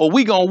down or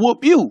we going to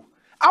whoop you.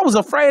 I was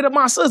afraid of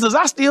my sisters.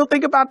 I still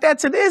think about that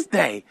to this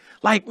day.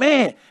 Like,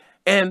 man,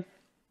 and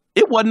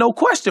it wasn't no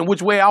question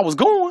which way I was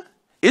going.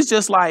 It's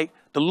just like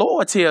the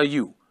Lord tell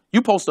you,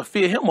 you're supposed to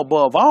fear him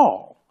above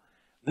all.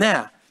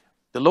 Now,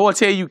 the Lord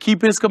tell you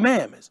keep his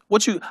commandments.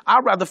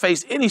 I'd rather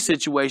face any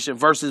situation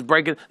versus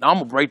breaking. No, I'm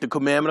going to break the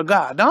commandment of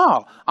God.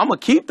 No, I'm going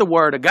to keep the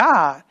word of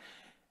God.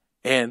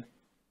 And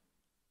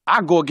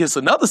I go against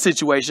another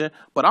situation,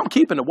 but I'm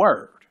keeping the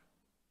word.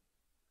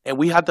 And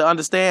we have to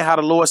understand how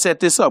the Lord set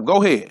this up.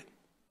 Go ahead.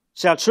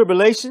 Shall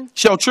tribulation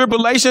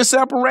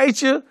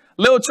separate you?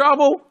 Little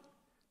trouble?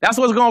 That's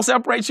what's going to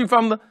separate you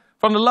from the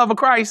love of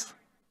Christ.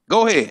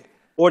 Go ahead.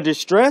 Or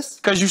distress?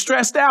 Because you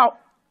stressed out.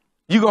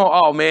 You going,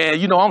 oh, man,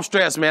 you know, I'm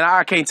stressed, man.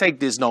 I can't take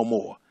this no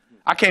more.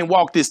 I can't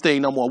walk this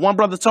thing no more. One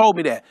brother told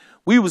me that.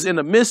 We was in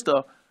the midst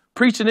of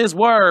preaching his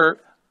word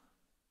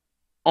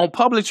on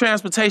public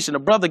transportation. The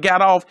brother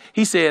got off.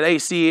 He said, hey,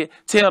 Sid,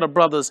 tell the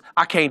brothers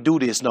I can't do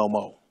this no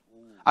more.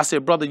 I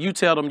said, brother, you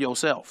tell them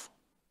yourself.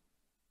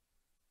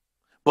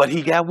 But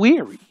he got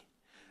weary.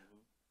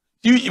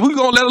 We going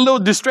to let a little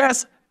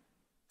distress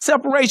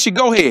separate you?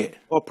 Go ahead.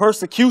 Or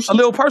persecution? A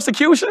little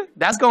persecution?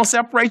 That's going to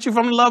separate you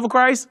from the love of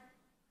Christ?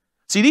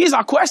 See, these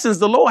are questions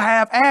the Lord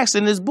have asked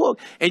in this book,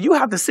 and you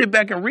have to sit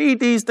back and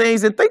read these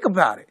things and think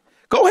about it.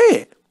 Go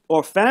ahead.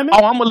 Or famine?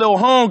 Oh, I'm a little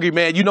hungry,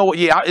 man. You know what?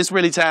 Yeah, it's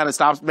really time to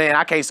stop. Man,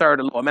 I can't serve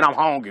the Lord. Man, I'm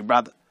hungry,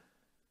 brother.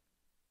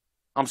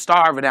 I'm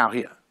starving out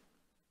here.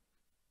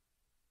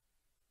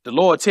 The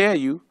Lord tell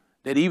you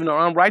that even an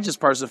unrighteous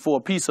person for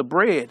a piece of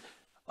bread,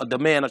 the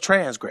man will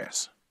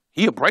transgress.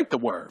 He'll break the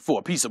word for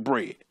a piece of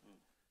bread.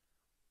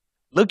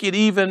 Look at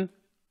even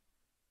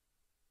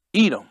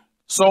Edom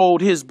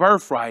sold his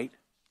birthright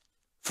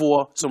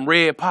for some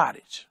red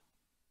pottage.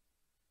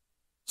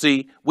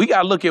 See, we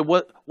got to look at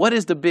what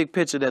is the big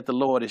picture that the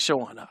Lord is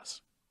showing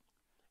us.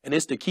 And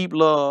it's to keep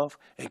love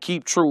and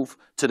keep truth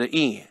to the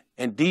end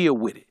and deal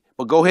with it.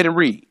 But go ahead and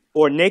read.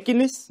 Or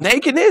nakedness?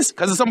 Nakedness?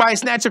 Because if somebody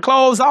snatch your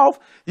clothes off,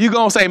 you're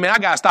going to say, man, I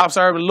got to stop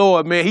serving the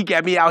Lord, man. He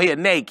got me out here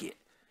naked.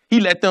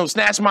 He let them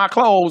snatch my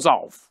clothes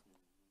off.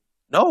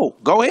 No,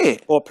 go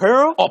ahead. Or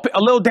peril? Or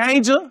a little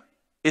danger?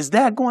 Is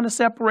that going to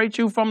separate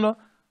you from the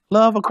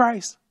love of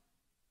Christ?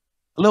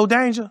 A little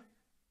danger?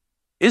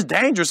 It's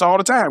dangerous all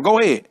the time. Go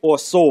ahead. Or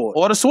sword.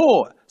 Or the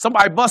sword.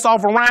 Somebody bust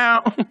off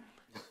around.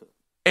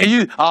 And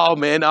you, oh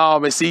man,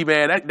 see,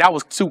 man, that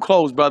was too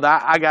close, brother.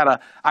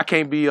 I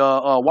can't be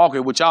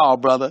walking with y'all,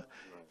 brother.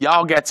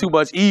 Y'all got too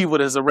much evil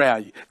that's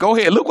around you. Go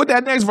ahead. Look what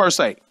that next verse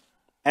say.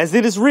 As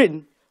it is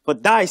written, for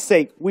thy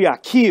sake we are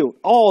killed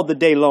all the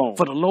day long.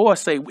 For the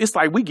Lord's sake, it's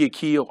like we get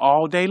killed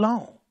all day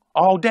long.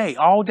 All day,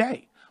 all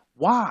day.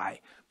 Why?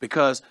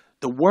 Because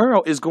the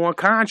world is going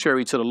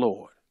contrary to the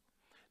Lord.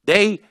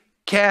 They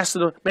cast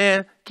the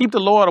man, keep the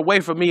Lord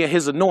away from me and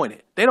his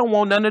anointed. They don't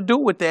want nothing to do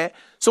with that.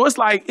 So it's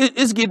like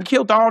it's getting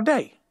killed all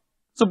day.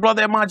 It's a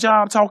brother at my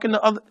job talking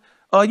to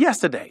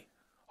yesterday.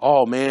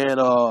 Oh man,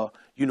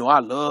 you know, I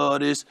love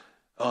this.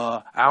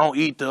 I don't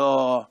eat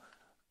the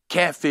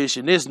catfish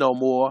and this no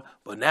more,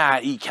 but now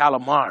I eat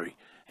calamari.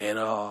 And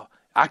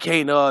I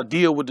can't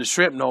deal with the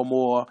shrimp no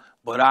more,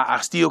 but I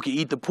still can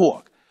eat the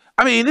pork.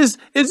 I mean, it's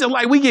just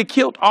like we get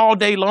killed all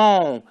day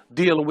long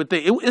dealing with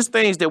it. It's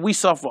things that we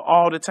suffer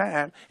all the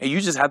time, and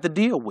you just have to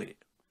deal with it.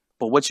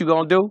 But what you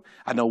going to do?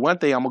 I know one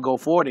thing, I'm going to go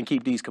forward and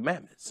keep these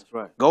commandments. That's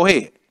right. Go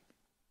ahead.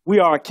 We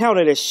are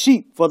accounted as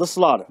sheep for the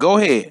slaughter. Go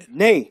ahead.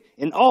 Nay,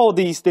 in all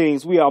these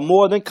things we are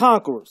more than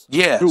conquerors.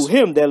 Yes. Through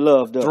him that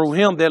loved us. Through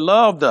him that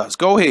loved us.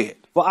 Go ahead.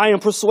 For I am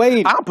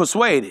persuaded. I'm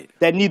persuaded.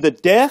 That neither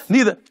death.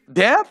 You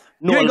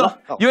ain't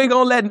going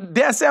to let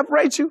death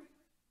separate you?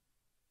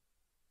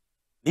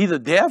 Neither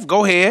death,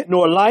 go ahead.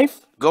 Nor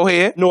life. Go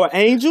ahead. Nor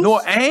angels. Nor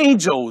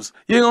angels.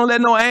 You ain't going to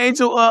let no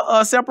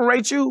angel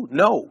separate you?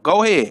 No,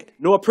 go ahead.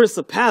 Nor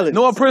principality.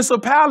 Nor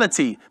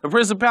principality. The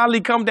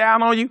principality come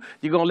down on you,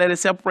 you going to let it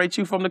separate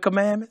you from the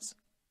commandments?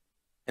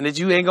 And that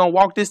you ain't going to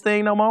walk this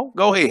thing no more?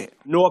 Go ahead.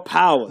 Nor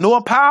powers.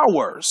 Nor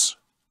powers.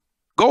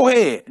 Go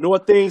ahead. Nor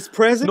things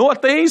present. Nor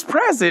things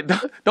present.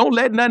 Don't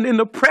let nothing in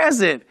the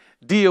present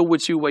deal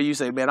with you where you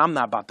say, man, I'm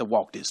not about to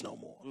walk this no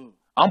more.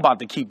 I'm about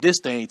to keep this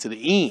thing to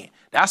the end.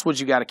 That's what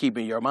you got to keep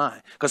in your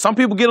mind. Because some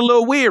people get a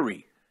little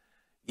weary.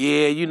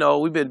 Yeah, you know,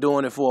 we've been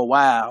doing it for a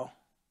while.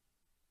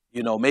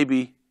 You know,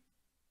 maybe,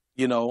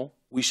 you know,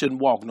 we shouldn't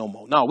walk no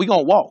more. No, we're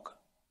going to walk.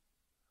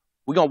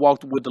 We're going to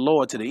walk with the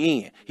Lord to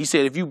the end. He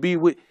said, he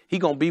going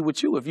to be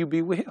with you if you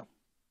be with him.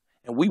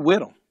 And we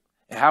with him.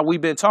 And how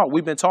we've been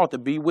taught to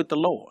be with the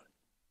Lord.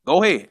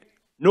 Go ahead.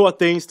 Nor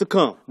things to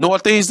come. Nor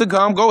things to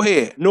come. Go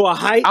ahead. Nor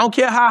height. I don't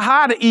care how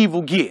high the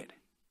evil get.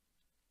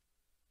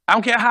 I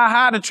don't care how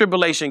high the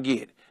tribulation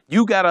get.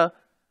 You got to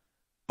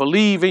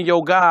believe in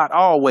your God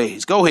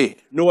always. Go ahead.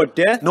 Nor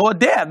death. Nor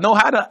death. Know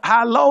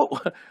how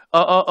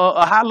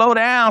low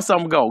down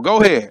something go.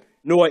 Go ahead.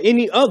 Nor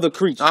any other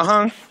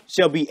creature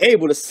shall be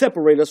able to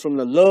separate us from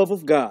the love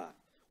of God,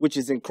 which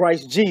is in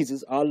Christ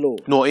Jesus our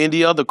Lord. Nor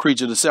any other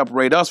creature to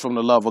separate us from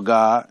the love of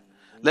God.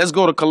 Let's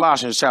go to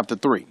Colossians chapter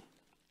 3.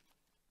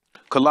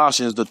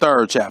 Colossians, the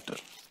 3rd chapter.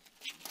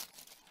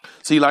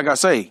 See, like I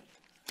say,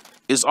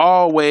 it's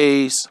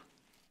always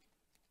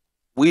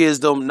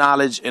wisdom,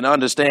 knowledge, and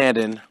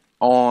understanding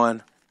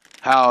on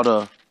how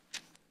to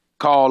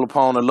call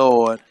upon the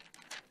Lord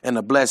and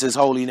to bless his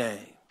holy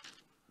name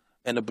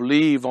and to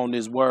believe on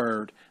this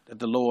word that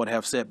the Lord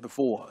have set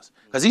before us.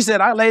 Because he said,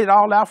 I laid it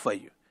all out for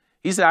you.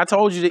 He said, I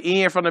told you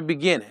the end from the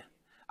beginning.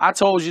 I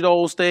told you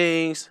those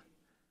things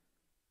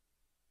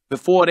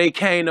before they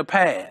came to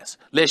pass,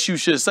 lest you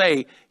should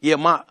say, yeah,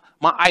 my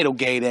idol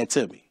gave that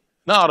to me.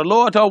 No, the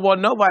Lord told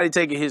nobody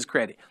taking his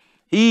credit.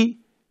 He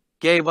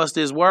gave us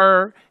this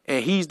word,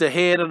 and he's the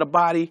head of the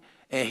body,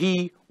 and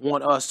he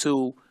want us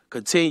to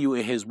continue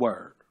in his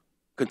word.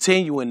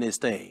 Continue in this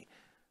thing.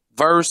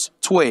 Verse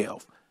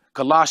 12,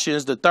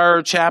 Colossians, the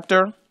 3rd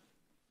chapter,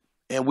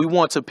 and we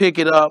want to pick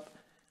it up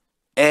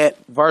at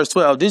verse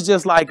 12. This is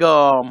just like,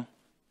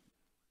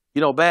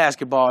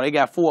 basketball. They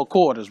got 4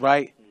 quarters,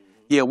 right?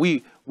 Yeah,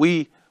 we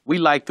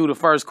like through the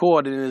first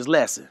quarter in this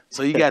lesson.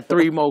 So you got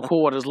 3 more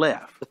quarters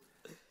left.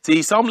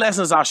 See, some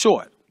lessons are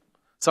short.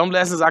 Some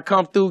lessons I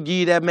come through, give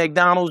you that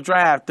McDonald's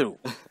drive-through.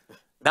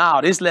 Now,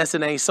 this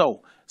lesson ain't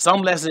so.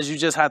 Some lessons you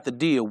just have to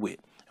deal with.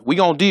 We're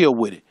going to deal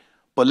with it.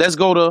 But let's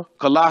go to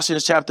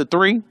Colossians chapter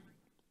 3,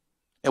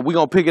 and we're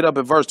going to pick it up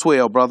at verse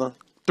 12, brother.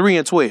 3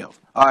 and 12.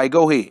 All right,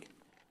 go ahead.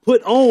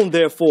 Put on,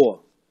 therefore,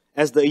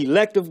 as the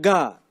elect of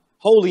God,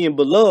 holy and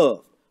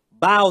beloved,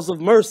 bowels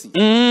of mercy,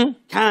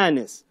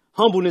 kindness,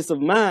 humbleness of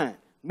mind,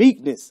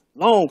 meekness,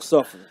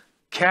 long-suffering.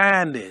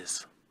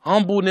 Kindness,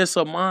 humbleness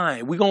of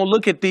mind. We're going to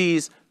look at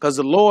these because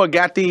the Lord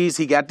got these.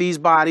 He got these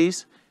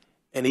bodies,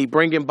 and he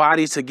bringing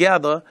bodies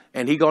together,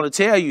 and he going to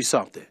tell you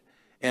something.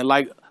 And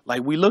like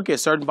we look at,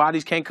 certain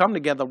bodies can't come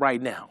together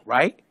right now,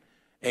 right?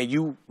 And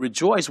you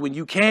rejoice when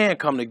you can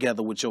come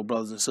together with your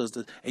brothers and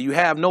sisters, and you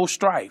have no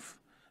strife,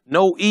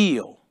 no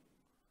ill,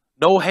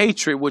 no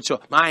hatred with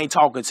I ain't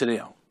talking to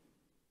them.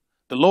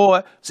 The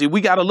Lord, see, we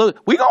got to look.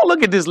 We're going to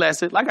look at this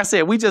lesson. Like I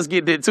said, we just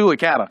get into it,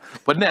 kind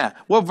of. But now,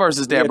 what verse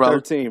is that, brother?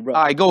 13, brother.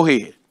 All right, go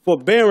ahead.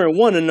 Forbearing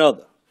one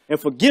another and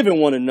forgiving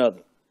one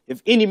another.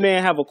 If any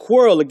man have a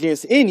quarrel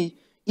against any,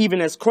 even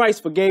as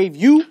Christ forgave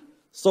you,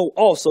 so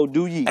also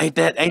do ye. Ain't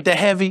that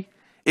heavy?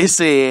 It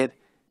said,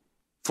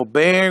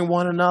 forbearing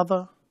one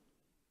another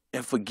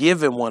and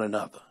forgiving one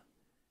another.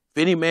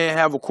 If any man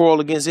have a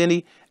quarrel against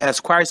any, as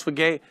Christ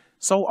forgave,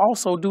 so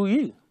also do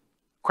ye.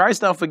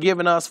 Christ done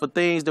forgiven us for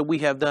things that we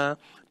have done.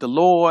 The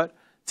Lord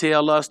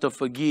tell us to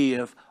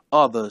forgive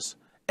others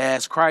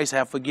as Christ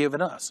have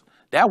forgiven us.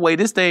 That way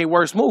this thing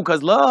works smooth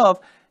because love,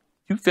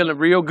 you feeling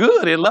real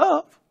good in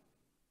love.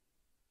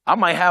 I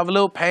might have a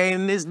little pain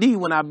in this knee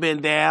when I've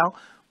been down,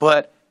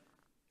 but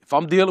if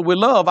I'm dealing with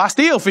love, I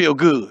still feel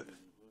good.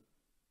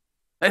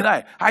 They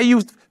like, how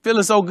you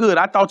feeling so good?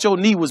 I thought your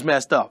knee was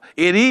messed up.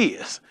 It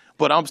is,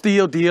 but I'm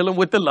still dealing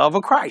with the love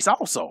of Christ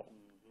also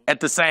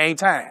at the same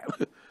time.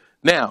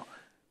 Now,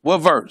 what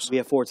verse? We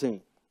have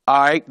 14.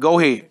 All right, go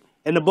ahead.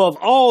 And above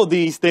all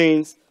these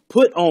things,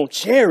 put on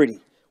charity,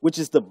 which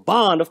is the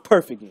bond of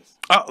perfectness.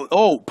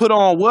 Put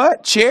on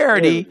what?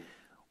 Charity,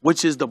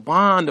 which is the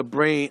bond to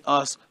bring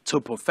us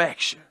to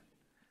perfection.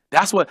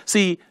 That's what,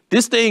 see,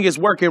 this thing is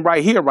working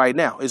right here, right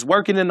now. It's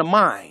working in the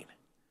mind.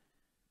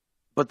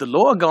 But the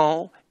Lord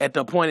gone, at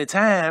the appointed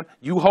time,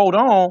 you hold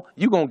on,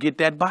 you're going to get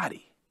that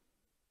body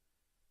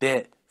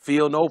that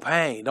feel no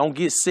pain, don't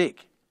get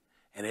sick.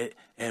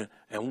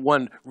 And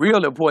one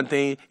real important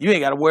thing, you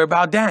ain't got to worry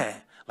about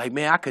dying. Like,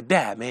 man, I could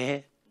die,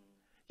 man.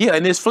 Yeah,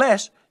 in this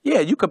flesh, yeah,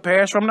 you could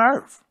perish from the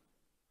earth.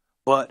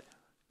 But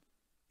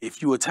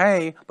if you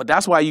attain, but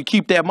that's why you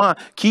keep that mind,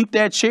 keep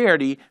that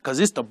charity, because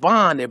it's the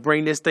bond that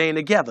bring this thing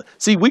together.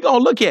 See, we're going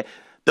to look at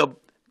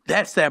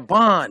that's that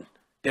bond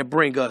that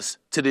bring us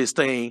to this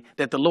thing,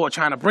 that the Lord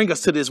trying to bring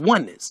us to this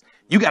oneness.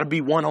 You got to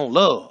be one on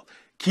love,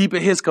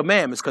 keeping his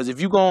commandments, because if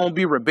you're going to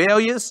be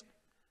rebellious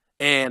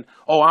and,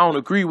 I don't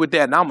agree with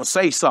that, and I'm going to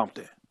say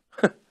something,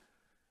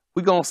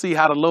 we're going to see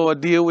how the Lord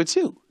deal with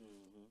you.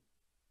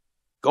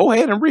 Go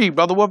ahead and read,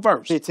 brother. What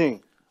verse?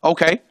 15.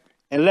 Okay.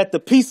 And let the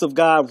peace of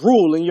God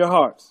rule in your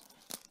hearts,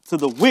 to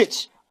the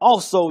which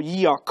also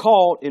ye are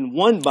called in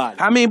one body.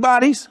 How many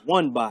bodies?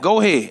 One body.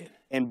 Go ahead.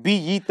 And be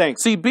ye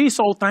thankful. See, be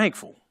so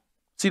thankful.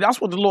 See, that's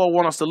what the Lord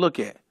wants us to look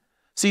at.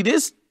 See,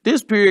 this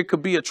period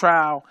could be a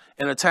trial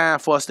and a time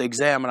for us to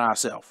examine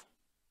ourselves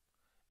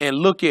and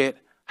look at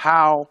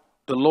how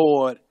the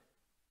Lord,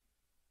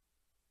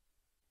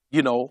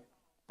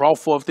 brought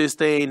forth this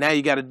thing. Now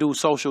you got to do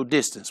social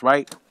distance,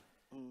 right?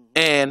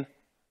 And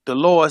the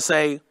Lord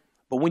say,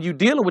 but when you're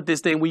dealing with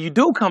this thing, when you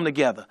do come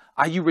together,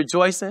 are you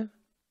rejoicing?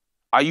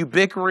 Are you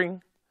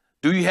bickering?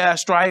 Do you have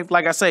strife?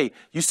 Like I say,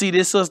 you see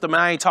this sister, man,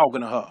 I ain't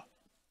talking to her.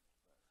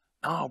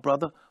 No,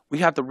 brother, we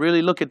have to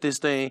really look at this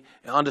thing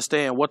and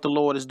understand what the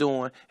Lord is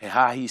doing and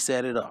how he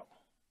set it up.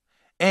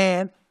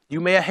 And you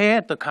may have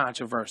had the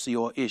controversy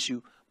or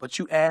issue, but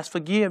you ask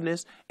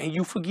forgiveness and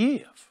you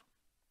forgive.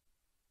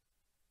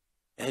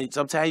 And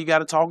sometimes you got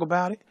to talk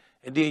about it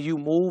and then you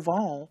move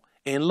on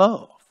in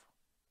love.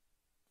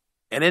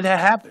 And it had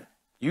happened.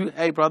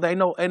 Hey, brother, ain't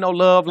no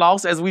love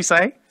lost, as we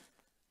say.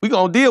 We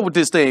gonna deal with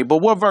this thing. But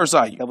what verse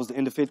are you? That was the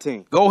end of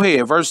 15. Go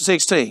ahead, verse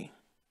 16.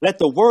 Let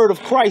the word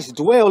of Christ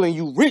dwell in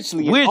you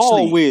richly in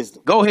all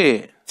wisdom. Go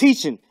ahead.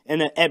 Teaching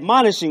and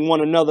admonishing one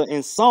another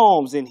in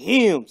psalms and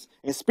hymns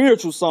and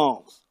spiritual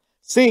songs,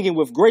 singing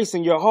with grace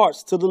in your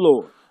hearts to the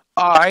Lord.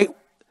 All right,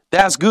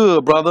 that's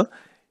good, brother.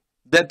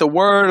 That the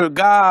word of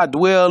God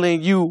dwell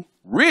in you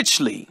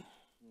richly.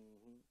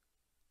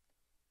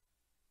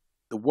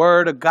 The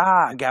word of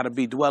God got to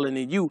be dwelling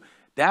in you.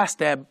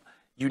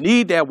 You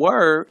need that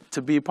word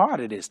to be a part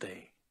of this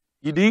thing.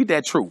 You need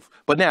that truth.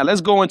 But now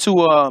let's go into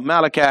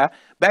Malachi,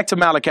 back to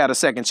Malachi, the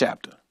 2nd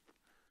chapter.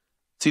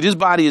 See, this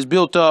body is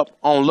built up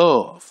on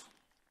love.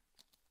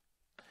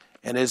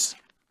 And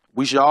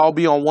we should all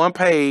be on one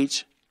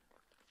page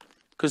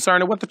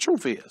concerning what the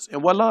truth is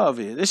and what love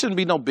is. There shouldn't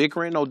be no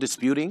bickering, no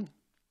disputing.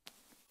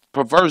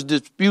 Perverse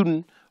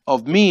disputing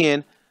of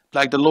men,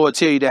 like the Lord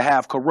tell you, that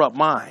have corrupt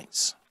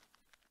minds,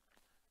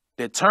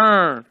 that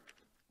turn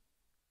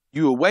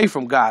you away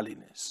from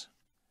godliness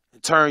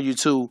and turn you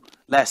to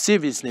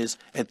lasciviousness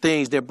and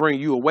things that bring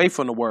you away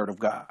from the word of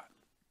God,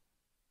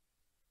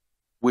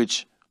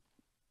 which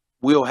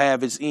will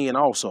have its end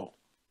also.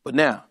 But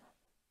now,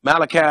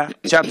 Malachi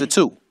chapter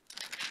 2.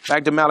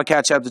 Back to Malachi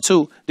chapter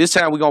 2. This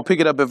time we're going to pick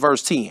it up at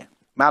verse 10.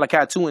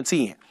 Malachi 2 and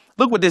 10.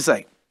 Look what this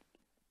say.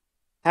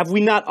 Have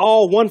we not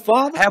all one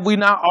Father? Have we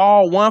not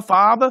all one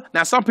Father?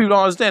 Now, some people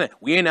don't understand it.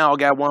 We ain't all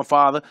got one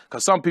Father,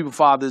 because some people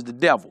Father is the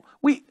devil.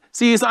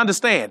 It's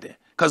understanding.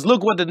 Because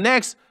look what the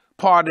next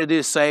part of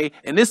this say,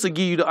 and this will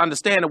give you the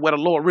understanding where the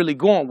Lord really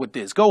going with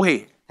this. Go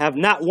ahead. Have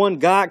not one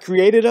God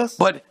created us?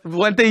 But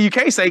one thing you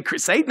can't say,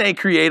 Satan ain't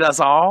create us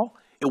all.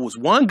 It was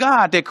one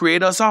God that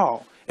created us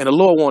all. And the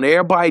Lord want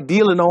everybody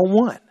dealing on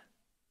one.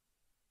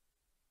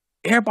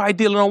 Everybody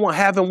dealing on one,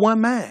 having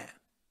one mind.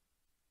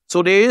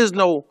 So there is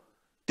no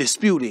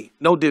disputing,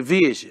 no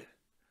division.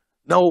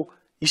 No,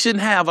 you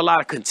shouldn't have a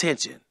lot of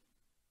contention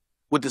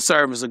with the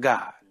servants of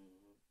God.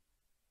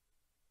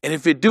 And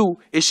if it do,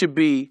 it should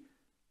be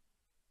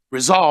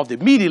resolved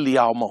immediately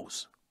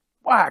almost.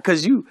 Why?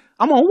 Because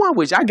I'm on one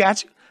with you. I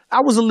got you.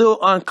 I was a little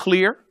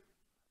unclear,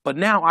 but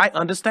now I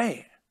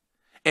understand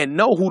and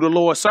know who the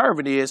Lord's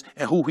servant is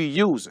and who he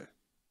using.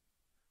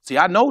 See,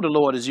 I know the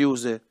Lord is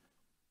using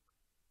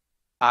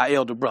our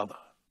elder brother,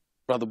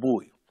 Brother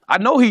Bowie. I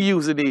know he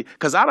using these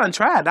because I done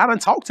tried. I done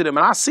talked to them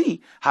and I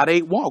see how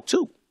they walk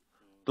too.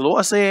 The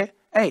Lord said,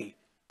 hey,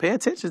 pay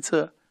attention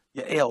to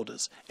your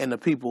elders and the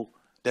people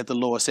that the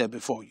Lord set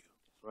before you.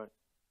 Right.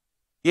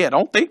 Yeah,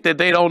 don't think that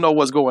they don't know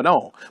what's going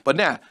on. But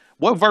now,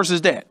 what verse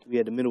is that? We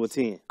at the middle of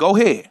 10. Go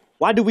ahead.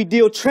 Why do we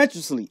deal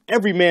treacherously,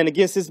 every man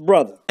against his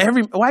brother?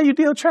 Why you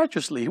deal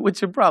treacherously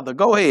with your brother?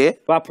 Go ahead.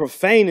 By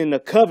profaning the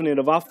covenant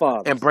of our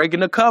fathers. And breaking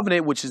the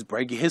covenant, which is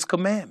breaking his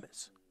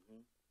commandments.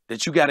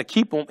 That you got to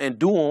keep them and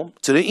do them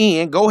to the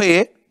end. Go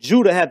ahead.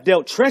 Judah have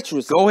dealt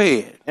treacherously. Go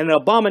ahead. And an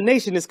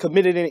abomination is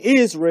committed in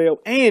Israel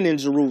and in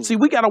Jerusalem. See,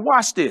 we got to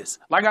watch this.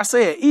 Like I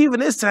said, even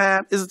this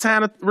time is a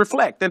time to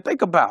reflect and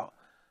think about.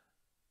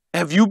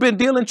 Have you been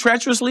dealing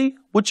treacherously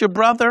with your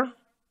brother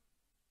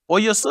or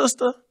your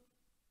sister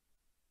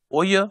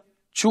or your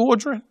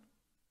children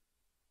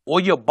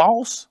or your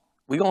boss?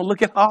 We're going to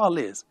look at all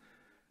this.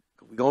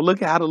 We're going to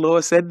look at how the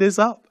Lord set this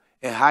up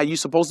and how you're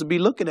supposed to be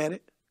looking at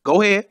it.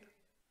 Go ahead.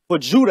 For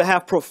Judah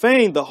have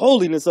profaned the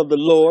holiness of the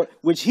Lord,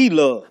 which he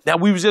loved. Now,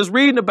 we was just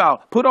reading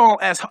about, put on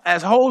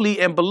as holy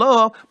and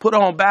beloved, put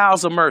on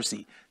bowels of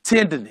mercy,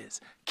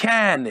 tenderness,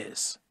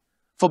 kindness,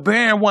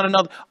 forbearing one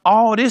another.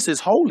 All this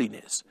is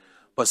holiness.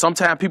 But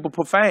sometimes people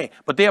profane,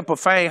 but they'll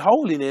profane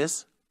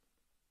holiness.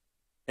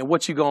 And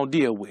what you going to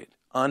deal with?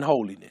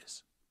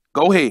 Unholiness.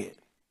 Go ahead.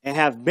 And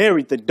have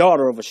married the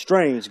daughter of a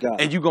strange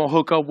God. And you're going to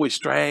hook up with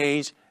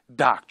strange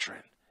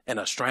doctrine and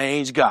a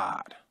strange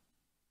God.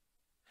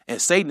 And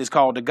Satan is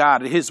called the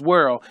God of his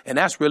world, and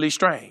that's really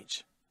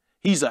strange.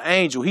 He's an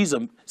angel. He's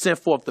a sent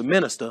forth the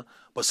minister,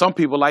 but some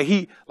people like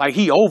he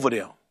over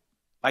them,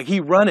 like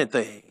he running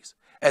things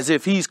as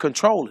if he's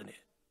controlling it.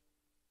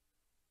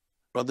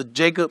 Brother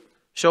Jacob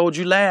showed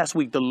you last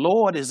week, the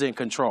Lord is in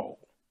control.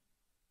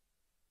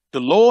 The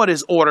Lord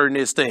is ordering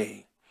this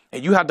thing,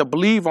 and you have to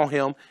believe on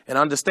him and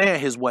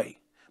understand his way.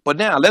 But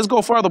now let's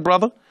go further,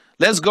 brother.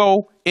 Let's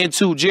go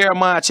into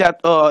John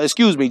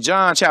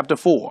chapter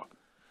 4.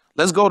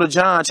 Let's go to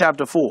John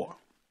chapter 4,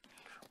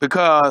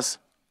 because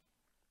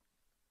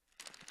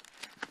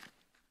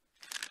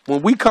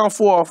when we come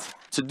forth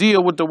to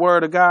deal with the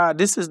word of God,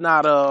 this is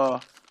not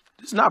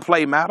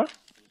play matter.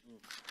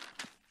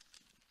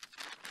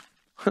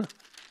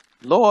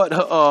 Lord,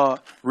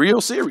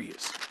 real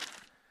serious.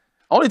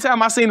 Only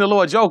time I seen the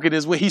Lord joking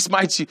is when he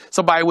smites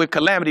somebody with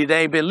calamity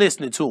they ain't been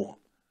listening to him.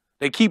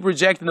 They keep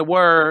rejecting the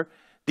word.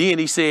 Then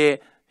he said,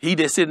 he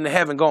that sit in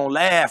heaven gonna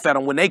laugh at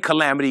them when they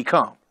calamity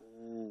come.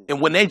 And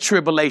when they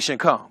tribulation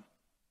come.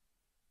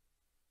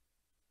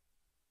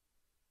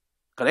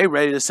 Because they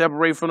ready to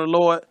separate from the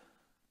Lord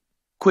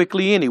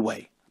quickly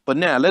anyway. But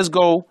now let's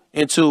go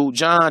into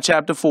John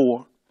chapter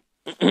 4.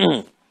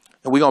 And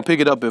we're going to pick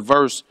it up at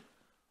verse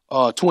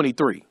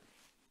 23.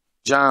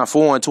 John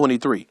 4 and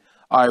 23.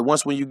 All right,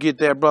 once when you get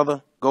there,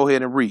 brother, go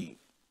ahead and read.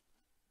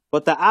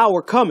 But the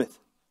hour cometh,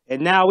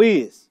 and now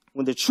is,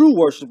 when the true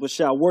worshipers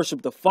shall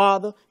worship the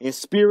Father in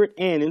spirit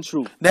and in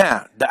truth.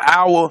 Now, the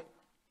hour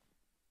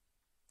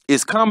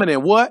is coming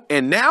and what?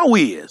 And now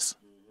is.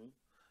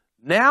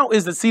 Now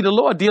is to see the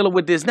Lord dealing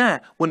with this now.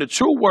 When the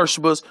true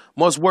worshipers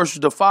must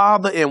worship the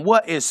Father in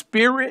what? In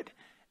spirit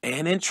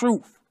and in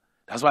truth.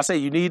 That's why I say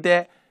you need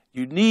that.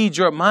 You need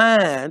your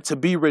mind to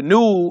be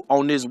renewed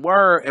on this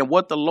word and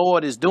what the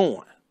Lord is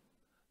doing.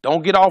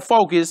 Don't get off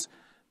focus.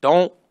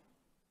 Don't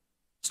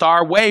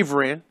start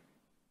wavering.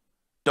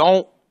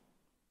 Don't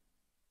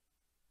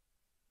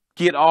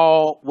get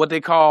all what they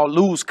call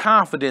lose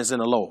confidence in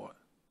the Lord.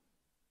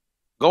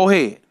 Go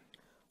ahead.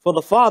 For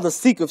the Father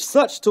seeketh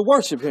such to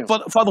worship him.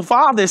 For the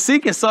Father is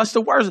seeking such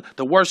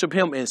to worship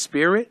him in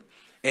spirit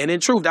and in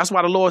truth. That's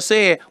why the Lord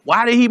said,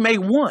 why did he make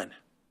one?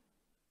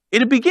 In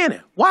the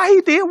beginning, why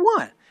he did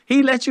one?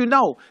 He let you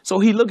know. So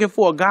he looking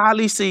for a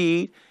godly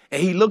seed,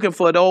 and he looking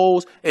for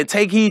those, and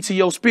take heed to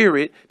your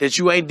spirit that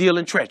you ain't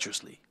dealing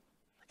treacherously.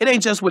 It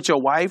ain't just with your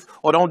wife,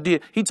 or don't deal.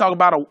 He talk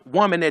about a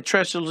woman that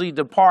treacherously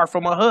depart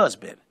from her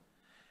husband.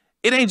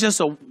 It ain't just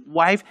a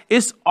wife.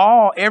 It's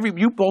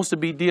you supposed to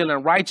be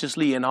dealing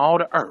righteously in all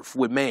the earth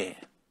with man.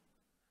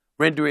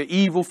 Rendering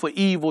evil for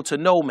evil to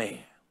no man.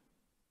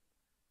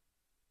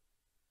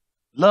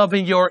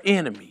 Loving your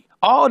enemy.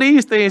 All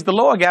these things, the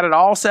Lord got it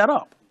all set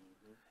up.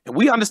 And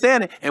we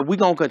understand it, and we're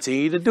going to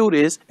continue to do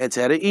this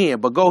until the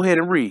end. But go ahead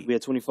and read. We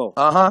at 24.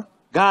 Uh-huh.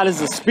 God is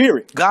a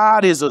spirit.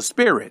 God is a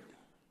spirit.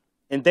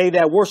 And they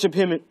that worship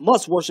him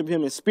must worship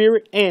him in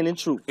spirit and in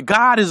truth.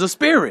 God is a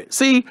spirit.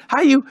 See,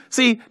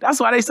 that's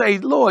why they say,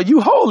 Lord,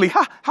 you holy.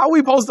 How we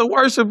supposed to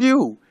worship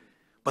you?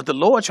 But the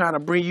Lord trying to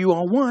bring you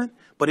on one.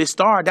 But it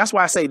started. That's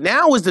why I say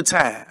now is the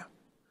time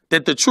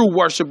that the true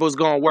worshipers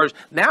going to worship.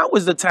 Now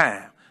is the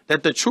time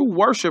that the true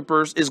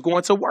worshipers is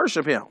going to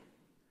worship him.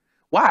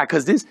 Why?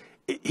 Because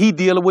he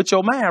dealing with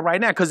your mind right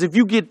now. Because if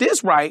you get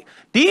this right,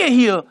 then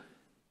he'll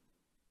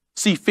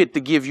see fit to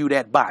give you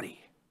that body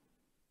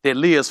that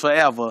lives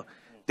forever.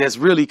 That's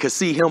really could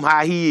see him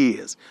how he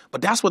is.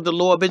 But that's what the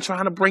Lord been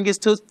trying to bring us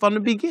to from the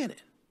beginning.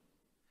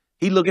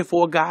 He looking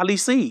for a godly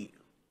seed.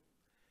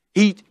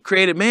 He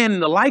created man in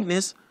the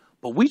likeness,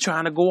 but we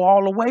trying to go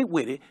all the way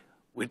with it,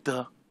 with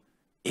the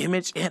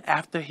image and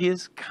after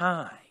his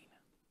kind.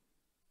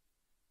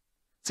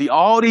 See,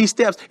 all these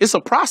steps, it's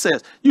a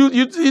process.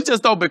 You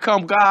just don't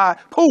become God.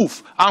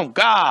 Poof, I'm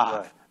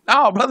God. Right.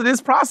 No, brother,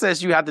 this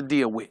process you have to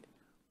deal with.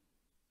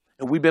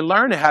 And we've been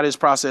learning how this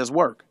process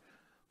works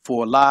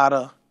for a lot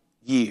of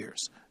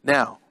years.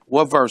 Now,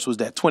 what verse was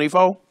that?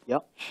 24?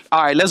 Yep.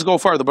 All right, let's go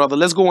further, brother.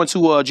 Let's go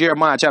into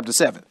Jeremiah chapter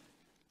 7.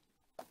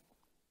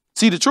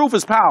 See, the truth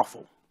is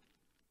powerful.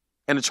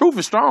 And the truth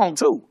is strong,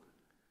 too.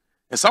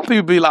 And some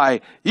people be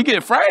like, you get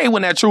afraid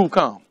when that truth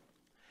comes.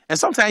 And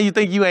sometimes you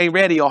think you ain't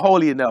ready or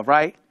holy enough,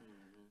 right?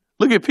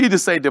 Look at Peter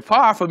say,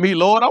 depart from me,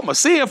 Lord. I'm a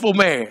sinful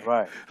man.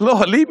 Right.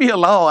 Lord, leave me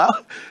alone.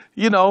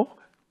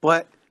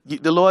 But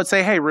the Lord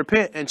say, hey,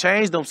 repent and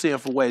change them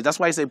sinful ways. That's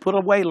why he say, put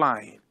away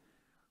lying.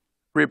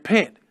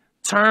 Repent.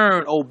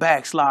 Turn, O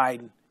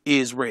backsliding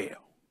Israel.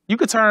 You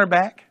could turn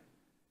back.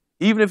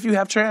 Even if you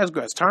have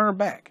transgressed, turn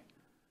back.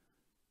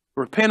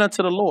 Repent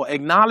unto the Lord.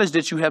 Acknowledge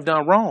that you have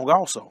done wrong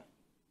also.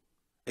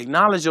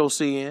 Acknowledge your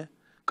sin.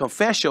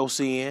 Confess your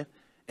sin.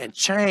 And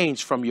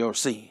change from your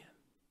sin.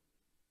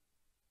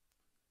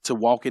 To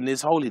walk in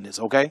this holiness,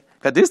 okay?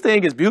 Because this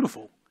thing is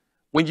beautiful.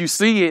 When you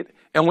see it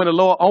and when the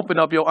Lord open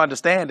up your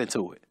understanding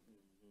to it.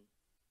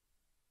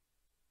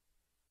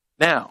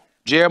 Now,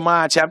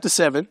 Jeremiah chapter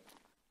 7.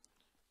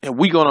 And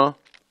we're going to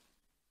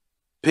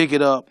pick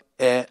it up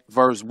at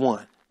verse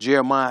 1.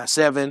 Jeremiah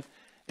 7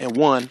 and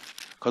 1.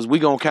 Because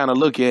we're going to kind of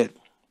look at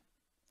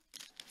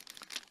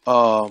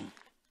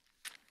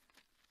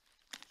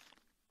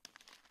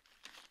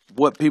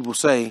what people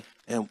say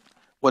and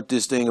what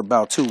this thing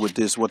about too with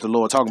this, what the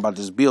Lord talking about,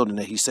 this building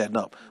that he's setting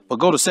up. But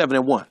go to 7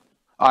 and 1.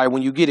 All right,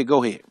 when you get it,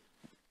 go ahead.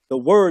 The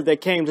word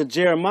that came to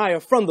Jeremiah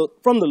from the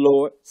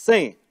Lord,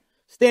 saying,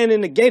 stand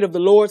in the gate of the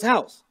Lord's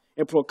house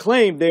and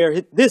proclaim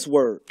there this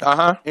word.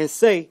 And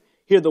say,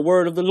 hear the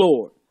word of the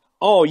Lord,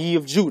 all ye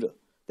of Judah,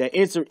 that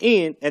enter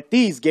in at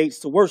these gates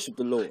to worship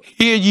the Lord.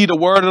 Hear ye the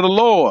word of the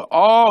Lord,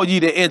 all ye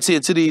that enter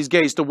into these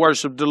gates to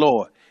worship the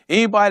Lord.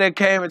 Anybody that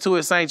came into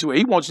his sanctuary,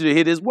 he wants you to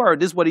hear his word.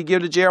 This is what he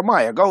gave to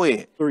Jeremiah. Go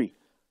ahead. 3.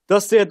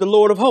 Thus said the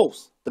Lord of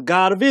hosts, the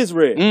God of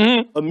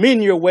Israel,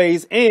 amend your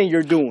ways and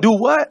your doings. Do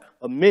what?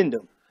 Amend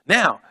them.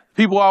 Now,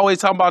 people always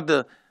talk about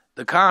the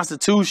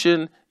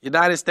Constitution,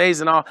 United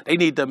States and all. They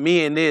need to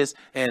amend this.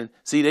 And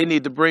see, they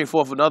need to bring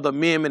forth another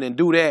amendment and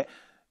do that.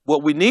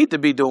 What we need to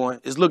be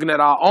doing is looking at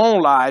our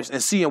own lives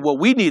and seeing what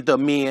we need to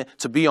amend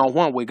to be on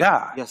one with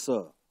God. Yes,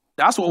 sir.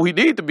 That's what we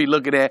need to be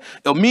looking at.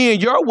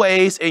 Amend your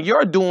ways and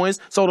your doings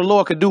so the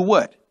Lord can do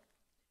what?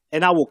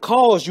 And I will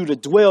cause you to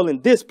dwell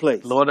in this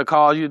place. Lord will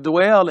cause you to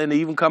dwell and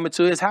even come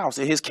into his house,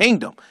 in his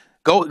kingdom.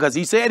 Go, because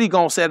he said he's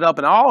going to set it up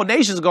and all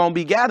nations going to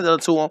be gathered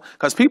unto him,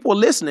 because people are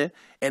listening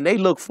and they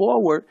look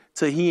forward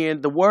to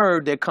hearing the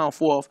word that come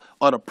forth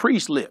of the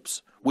priest's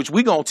lips, which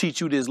we going to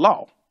teach you this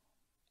law.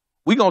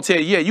 We going to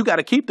tell you, yeah, you got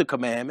to keep the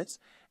commandments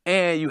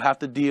and you have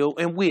to deal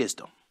in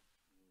wisdom.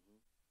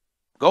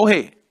 Go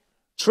ahead.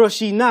 Trust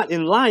ye not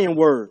in lying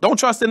words. Don't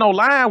trust in no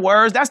lying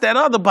words. That's that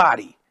other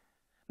body.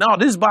 No,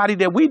 this body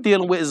that we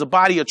dealing with is a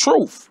body of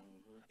truth.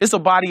 It's a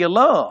body of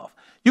love.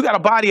 You got a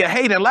body of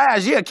hate and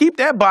lies. Yeah, keep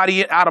that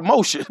body out of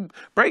motion.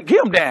 Break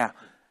him down.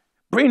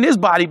 Bring this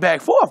body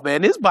back forth,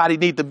 man. This body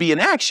needs to be in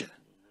action.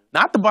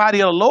 Not the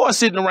body of the Lord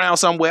sitting around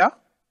somewhere.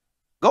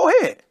 Go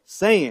ahead.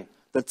 Saying,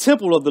 the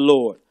temple of the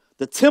Lord,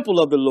 the temple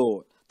of the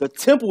Lord, the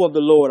temple of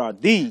the Lord are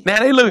these. Now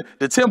they look,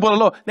 the temple of the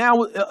Lord.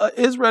 Now,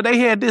 Israel, they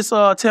had this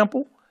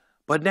temple.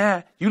 But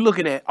now you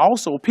looking at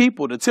also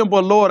people, the temple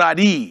of the Lord are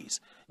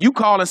these. You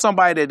calling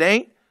somebody that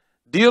ain't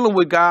dealing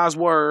with God's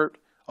word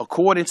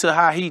according to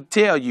how he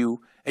tell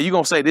you, and you're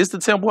going to say, this is the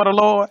temple of the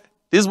Lord?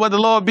 This is what the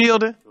Lord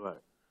building? Right.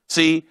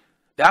 See,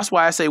 that's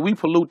why I say we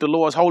pollute the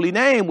Lord's holy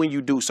name when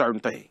you do certain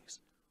things.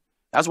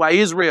 That's why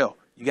Israel,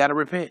 you got to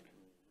repent.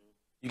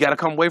 You got to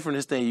come away from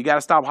this thing. You got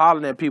to stop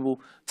hollering at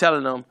people,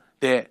 telling them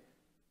that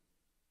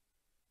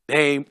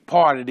they ain't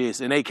part of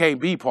this and they can't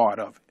be part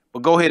of it.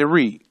 But go ahead and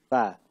read.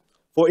 5.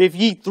 For if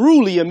ye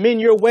thoroughly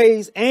amend your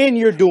ways and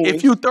your doings.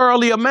 If you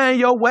thoroughly amend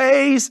your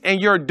ways and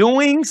your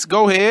doings,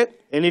 go ahead.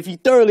 And if you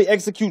thoroughly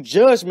execute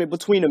judgment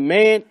between a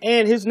man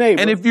and his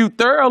neighbor. And if you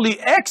thoroughly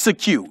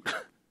execute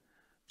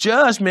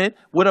judgment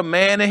with a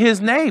man and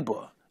his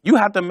neighbor, you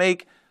have to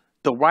make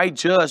the right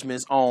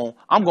judgments on,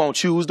 I'm going to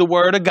choose the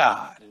word of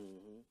God.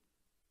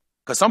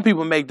 Because some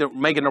people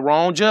making the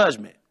wrong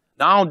judgment.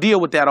 Now, I don't deal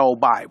with that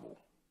old Bible.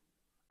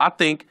 I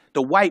think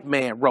the white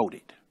man wrote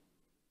it.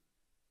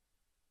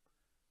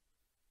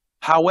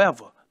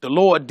 However, the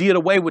Lord did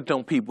away with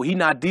them people. He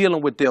not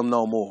dealing with them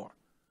no more.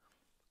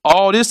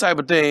 All this type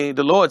of thing,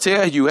 the Lord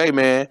tells you, hey,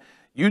 man,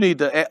 you need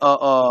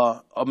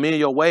to amend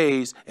your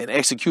ways and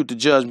execute the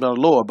judgment of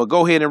the Lord. But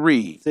go ahead and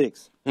read.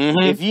 6.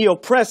 If ye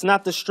oppress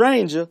not the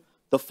stranger,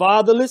 the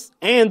fatherless,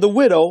 and the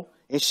widow,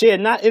 and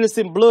shed not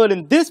innocent blood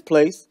in this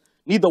place,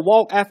 neither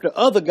walk after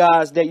other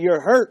gods that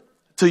you're hurt.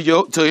 To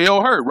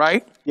your hurt,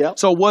 right? Yeah.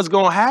 So what's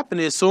going to happen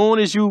is, soon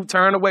as you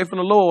turn away from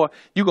the Lord,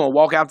 you're going to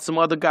walk after some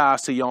other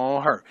gods to your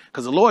own hurt.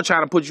 Because the Lord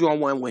trying to put you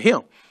on one with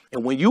him.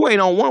 And when you ain't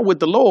on one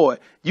with the Lord,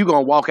 you're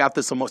going to walk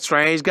after some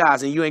strange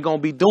gods, and you ain't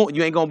going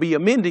to be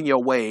amending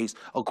your ways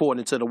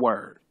according to the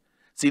word.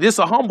 See, this is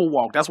a humble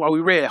walk. That's why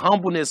we read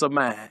humbleness of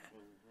mind.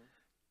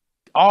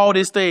 All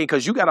this thing,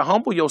 because you got to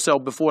humble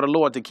yourself before the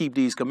Lord to keep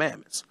these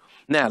commandments.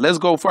 Now, let's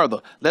go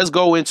further. Let's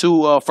go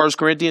into 1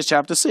 Corinthians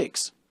chapter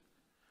 6.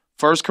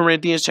 1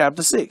 Corinthians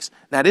chapter 6.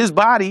 Now, this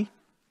body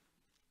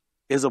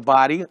is a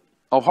body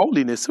of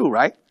holiness too,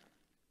 right?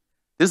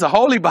 This is a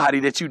holy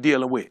body that you're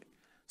dealing with.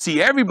 See,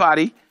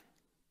 everybody,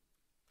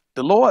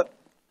 the Lord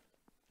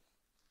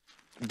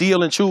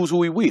deal and choose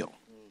who he will.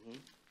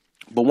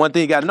 But one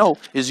thing you got to know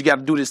is you got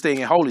to do this thing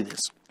in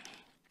holiness,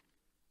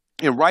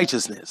 in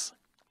righteousness,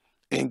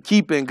 in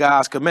keeping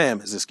God's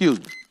commandments. Excuse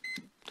me.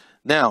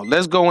 Now,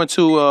 let's go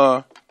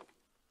into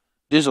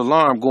this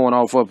alarm going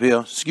off up here.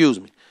 Excuse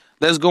me.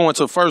 Let's go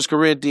into 1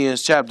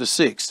 Corinthians chapter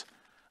 6.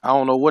 I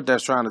don't know what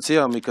that's trying to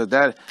tell me, because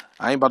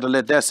I ain't about to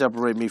let that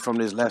separate me from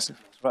this lesson.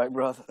 That's right,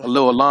 brother. A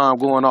little alarm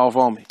going off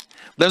on me.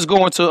 Let's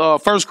go into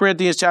 1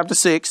 Corinthians chapter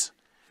 6,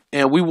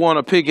 and we want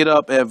to pick it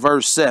up at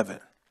verse 7.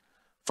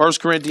 1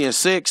 Corinthians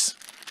 6,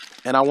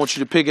 and I want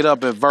you to pick it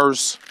up at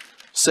verse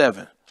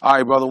 7. All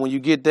right, brother, when you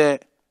get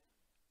that,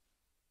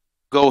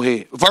 go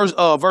ahead.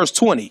 Verse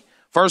 20.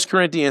 1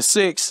 Corinthians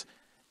 6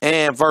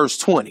 and verse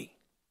 20.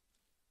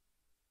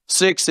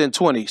 6 and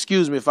 20.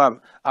 Excuse me if I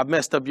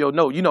messed up your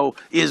note. You know,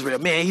 Israel,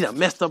 man, he done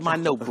messed up my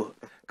notebook.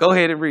 Go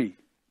ahead and read.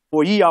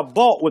 For ye are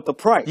bought with a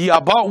price. Ye are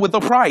bought with a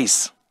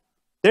price.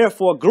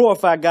 Therefore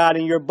glorify God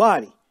in your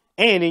body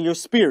and in your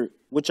spirit,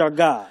 which are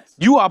God's.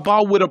 You are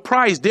bought with a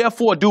price.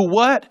 Therefore do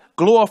what?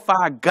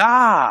 Glorify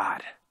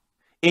God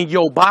in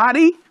your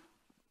body.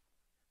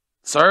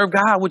 Serve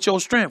God with your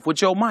strength,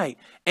 with your might,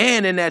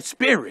 and in that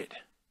spirit.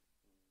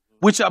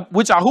 Which are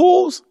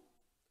whose?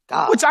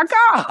 God. Which are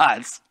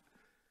God's.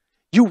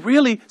 You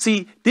really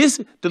see this,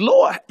 the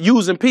Lord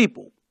using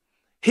people.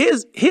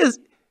 His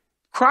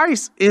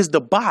Christ is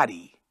the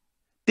body.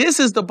 This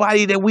is the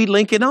body that we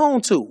linking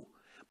on to.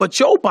 But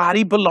your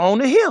body belong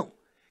to him.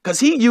 Because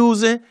he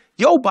using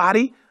your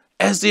body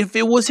as if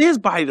it was his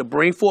body to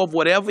bring forth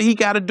whatever he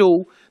got to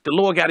do. The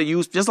Lord got to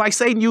use, just like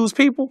Satan used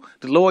people,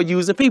 the Lord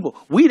using people.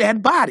 We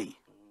that body.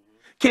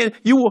 The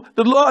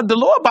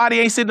Lord body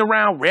ain't sitting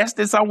around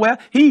resting somewhere.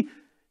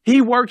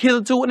 He worked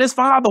hitherto and his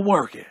Father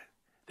working.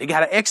 They got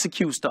to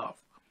execute stuff.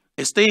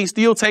 It's things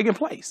still taking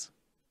place.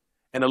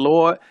 And the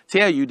Lord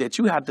tell you that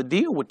you have to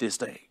deal with this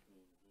thing.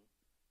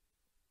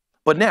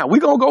 But now we're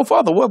going to go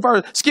further. What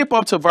verse? Skip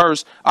up to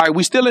verse. All right,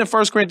 we still in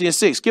 1 Corinthians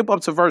 6. Skip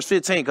up to verse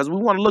 15 because we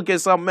want to look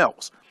at something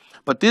else.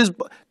 But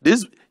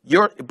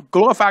your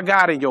glorify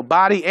God in your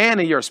body and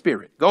in your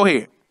spirit. Go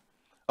ahead.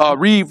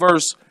 Read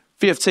verse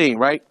 15,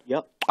 right?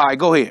 Yep. All right,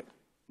 go ahead.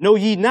 Know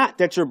ye not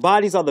that your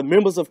bodies are the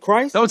members of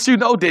Christ? Don't you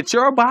know that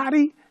your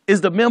body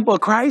is the member of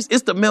Christ?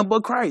 It's the member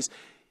of Christ.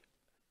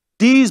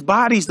 These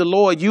bodies the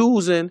Lord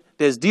using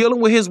that's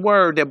dealing with his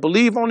word, that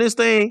believe on this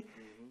thing,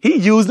 he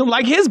used them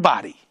like his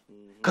body.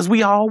 Because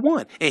we all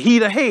one. And he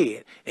the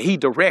head. And he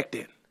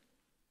directed.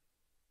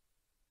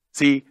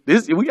 See,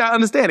 this we got to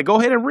understand it. Go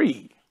ahead and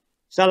read.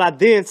 Shall I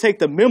then take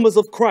the members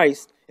of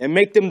Christ and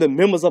make them the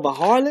members of a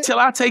harlot? Shall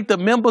I take the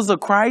members of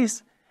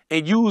Christ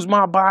and use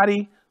my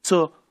body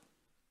to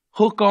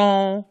hook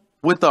on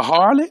with the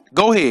harlot?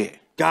 Go ahead.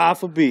 God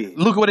forbid.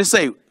 Look what it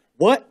say.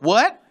 What?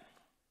 What?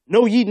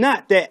 Know ye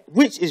not that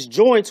which is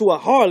joined to a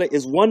harlot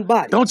is one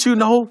body? Don't you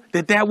know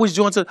that was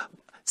joined to...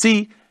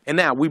 See, and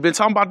now we've been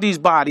talking about these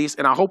bodies,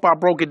 and I hope I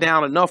broke it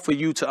down enough for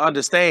you to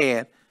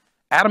understand.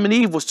 Adam and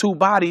Eve was two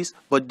bodies,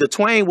 but the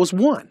twain was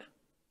one.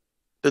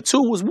 The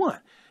two was one.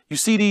 You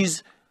see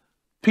these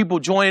people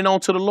joining on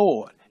to the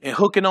Lord and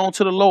hooking on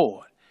to the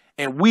Lord.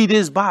 And we,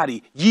 this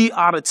body, ye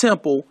are the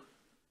temple.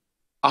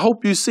 I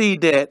hope you see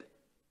that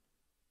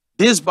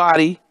this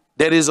body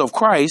that is of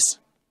Christ,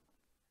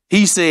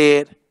 he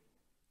said,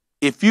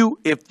 if you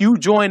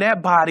join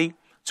that body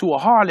to a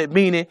harlot,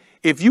 meaning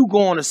if you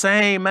go on the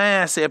same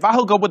mindset, if I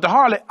hook up with the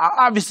harlot, I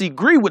obviously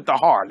agree with the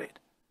harlot.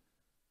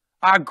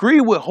 I agree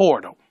with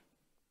whoredom.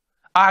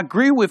 I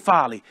agree with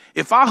folly.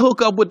 If I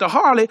hook up with the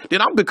harlot,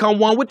 then I become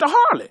one with the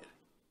harlot.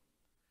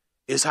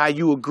 It's how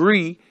you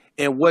agree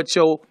and what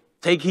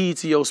take heed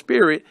to your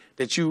spirit,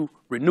 that you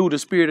renew the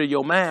spirit of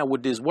your mind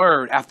with this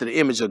word after the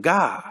image of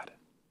God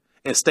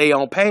and stay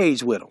on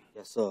page with them.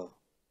 Yes, sir.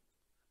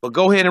 But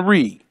go ahead and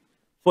read.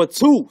 For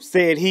two,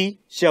 said he,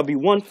 shall be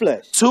one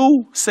flesh.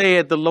 Two,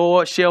 said the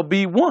Lord, shall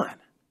be one.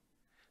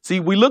 See,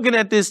 we're looking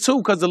at this too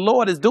because the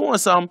Lord is doing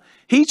something.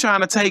 He's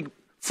trying to take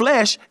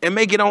flesh and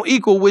make it on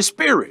equal with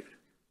spirit.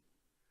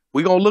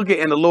 We're going to look at,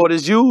 and the Lord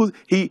is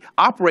he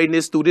operating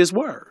this through this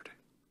word.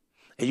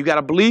 And you got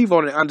to believe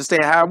on it and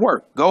understand how it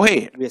works. Go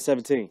ahead. Yeah,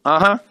 17.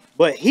 Uh-huh.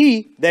 But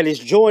he that is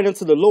joined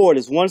unto the Lord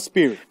is one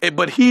spirit.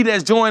 But he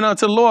that's joined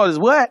unto the Lord is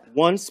what?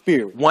 One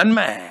spirit. One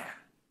man.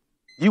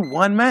 You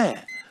one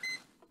man.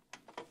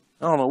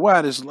 I don't know why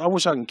I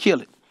wish I can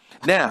kill it.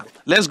 Now,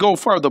 let's go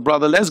further,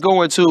 brother. Let's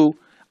go into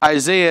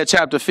Isaiah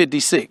chapter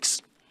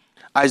 56.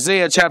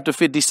 Isaiah chapter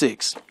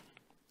 56.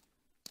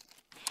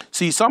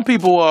 See, some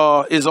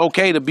people is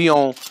okay to be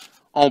on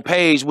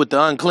page with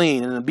the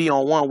unclean and to be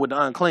on one with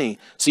the unclean.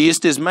 See, it's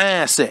this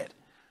mindset.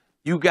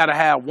 You got to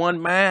have one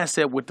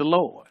mindset with the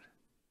Lord.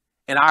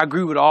 And I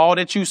agree with all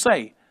that you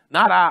say.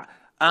 I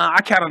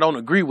kind of don't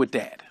agree with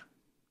that.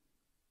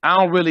 I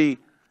don't really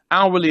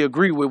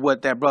agree with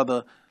what that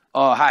brother,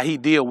 how he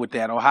deal with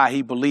that or how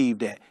he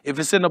believed that. If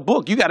it's in the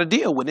book, you got to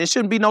deal with it. It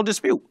shouldn't be no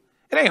dispute.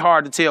 It ain't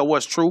hard to tell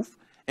what's truth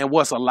and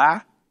what's a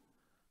lie.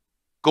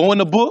 Go in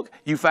the book,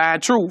 you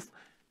find truth.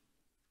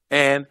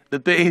 And the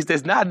things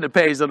that's not in the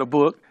page of the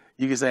book,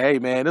 you can say, hey,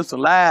 man, there's some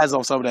lies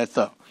on some of that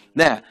stuff.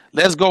 Now,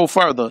 let's go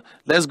further.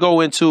 Let's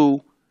go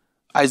into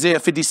Isaiah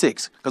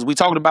 56, because we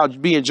talking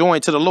about being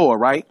joined to the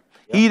Lord, right?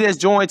 Yep. He that's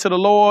joined to the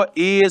Lord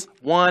is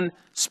one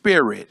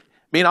spirit.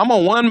 Meaning I'm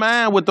on one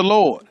mind with the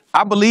Lord.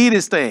 I believe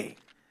this thing.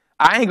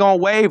 I ain't going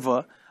to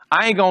waver.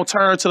 I ain't going to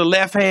turn to the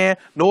left hand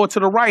nor to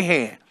the right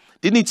hand.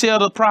 Didn't he tell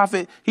the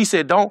prophet? He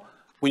said,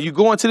 when you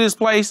go into this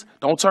place,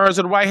 don't turn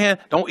to the right hand.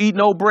 Don't eat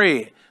no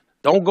bread.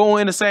 Don't go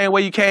in the same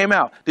way you came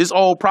out. This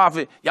old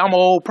prophet, I'm an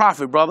old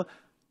prophet, brother.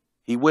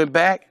 He went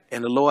back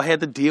and the Lord had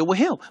to deal with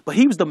him. But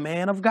he was the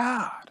man of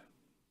God.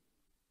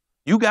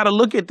 You got to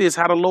look at this,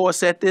 how the Lord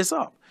set this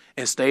up.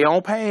 And stay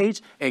on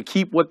page and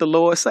keep what the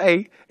Lord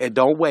say and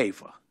don't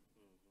waver.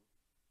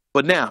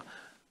 But now,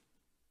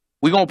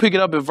 we're going to pick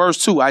it up in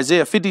verse 2.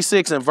 Isaiah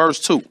 56 and verse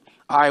 2.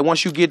 All right,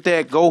 once you get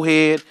that, go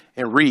ahead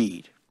and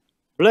read.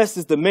 Blessed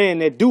is the man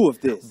that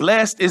doeth this.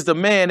 Blessed is the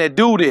man that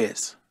do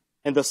this.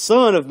 And the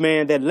son of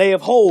man that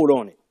layeth hold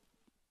on it.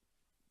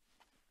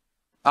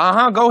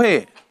 Go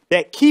ahead.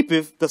 That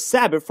keepeth the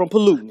Sabbath from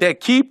polluting it. That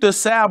keep the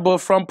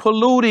Sabbath from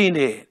polluting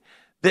it.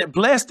 That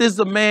blessed is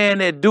the man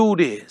that do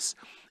this.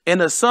 And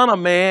the son of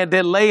man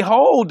that lay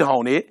hold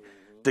on it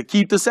to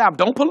keep the Sabbath.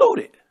 Don't pollute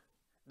it.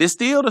 It's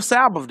still the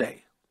Sabbath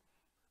day.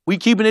 We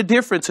keeping it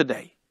different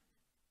today.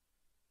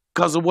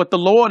 Because of what the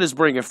Lord is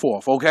bringing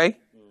forth, okay?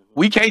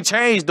 We can't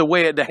change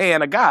the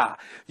hand of God.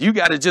 You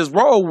got to just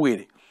roll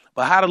with it.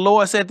 But how the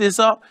Lord set this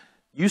up,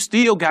 you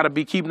still got to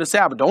be keeping the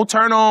Sabbath. Don't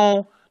turn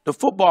on the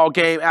football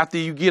game after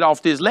you get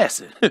off this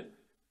lesson.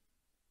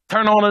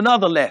 Turn on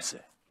another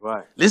lesson.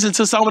 Right. Listen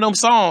to some of them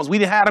songs. We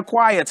didn't have a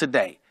choir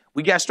today.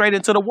 We got straight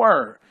into the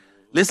word.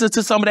 Listen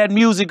to some of that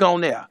music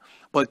on there.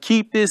 But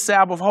keep this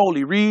Sabbath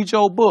holy. Read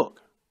your book.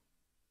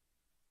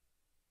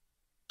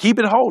 Keep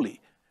it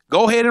holy.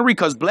 Go ahead and read,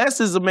 because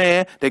blessed is the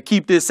man that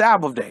keep this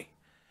Sabbath day.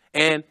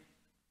 And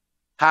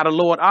how the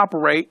Lord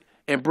operate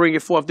and bring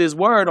it forth this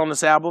word on the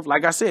Sabbath.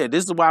 Like I said,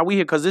 this is why we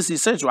here, because this is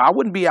essential. I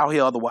wouldn't be out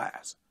here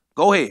otherwise.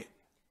 Go ahead.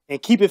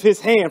 And keepeth his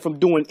hand from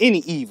doing any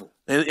evil.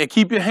 And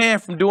keep your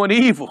hand from doing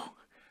evil.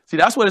 See,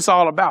 that's what it's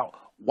all about.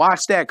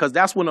 Watch that, because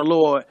that's when the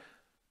Lord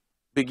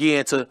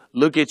began to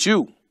look at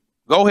you.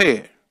 Go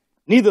ahead.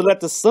 Neither let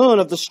the son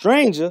of the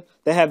stranger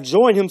that have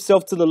joined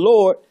himself to the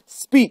Lord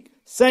speak,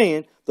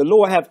 saying, the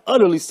Lord hath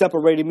utterly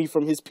separated me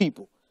from his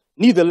people.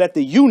 Neither let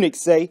the eunuch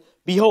say,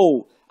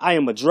 behold, I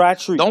am a dry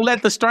tree. Don't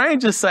let the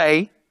stranger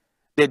say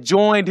that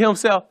joined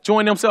himself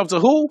to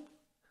who?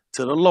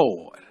 To the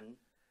Lord.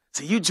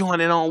 So you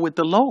joining on with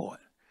the Lord.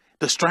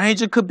 The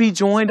stranger could be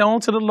joined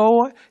on to the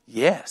Lord.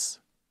 Yes.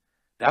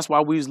 That's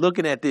why we was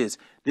looking at this.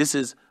 This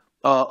is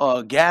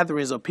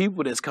gatherings of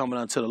people that's coming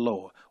unto the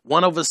Lord.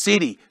 One of a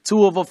city,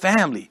 two of a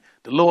family.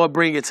 The Lord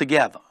bring it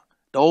together.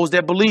 Those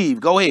that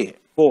believe, go ahead.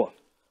 4.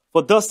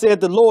 For thus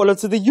said the Lord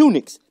unto the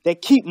eunuchs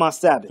that keep my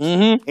Sabbath,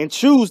 and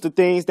choose the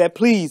things that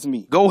please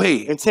me. Go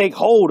ahead. And take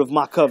hold of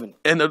my covenant.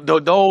 And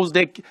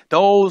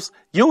those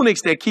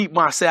eunuchs that keep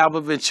my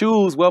Sabbath and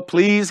choose what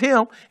please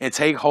him and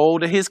take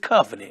hold of his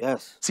covenant.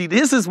 Yes. See,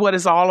 this is what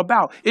it's all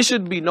about. It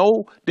shouldn't be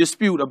no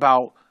dispute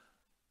about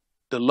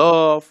the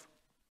love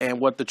and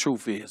what the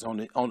truth is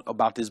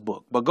about this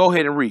book. But go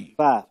ahead and read.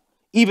 5.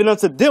 Even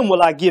unto them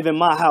will I give in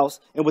my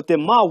house and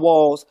within my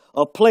walls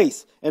a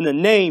place and a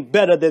name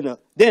better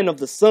than of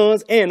the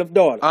sons and of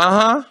daughters.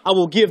 I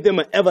will give them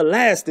an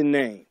everlasting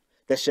name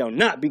that shall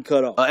not be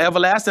cut off. An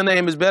everlasting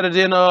name is better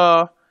than,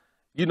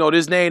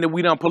 this name that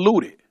we done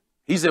polluted.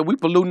 He said we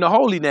polluting the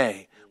holy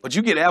name. But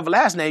you get an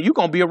everlasting name, you're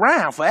going to be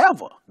around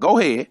forever. Go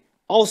ahead.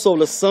 Also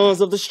the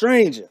sons of the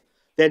stranger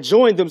that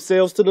joined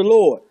themselves to the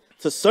Lord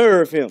to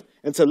serve him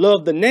and to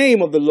love the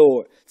name of the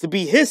Lord, to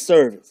be his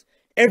servants.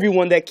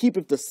 Everyone that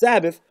keepeth the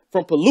Sabbath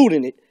from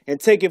polluting it and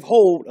taketh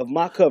hold of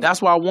my covenant.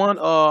 That's why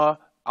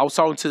I was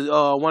talking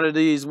to one of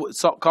these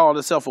called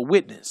herself a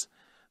witness.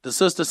 The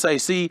sister say,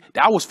 see,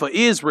 that was for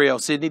Israel,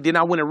 Sydney. Then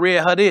I went and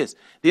read her this.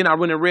 Then I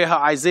went and read her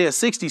Isaiah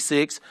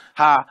 66,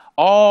 how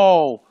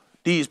all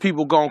these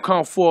people going to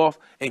come forth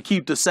and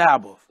keep the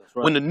Sabbath.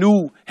 Right. When the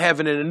new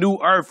heaven and the new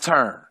earth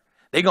turn.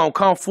 They going to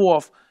come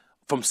forth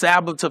from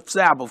Sabbath to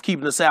Sabbath,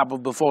 keeping the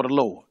Sabbath before the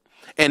Lord.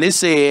 And it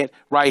said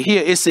right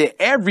here, it said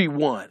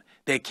everyone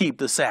that keep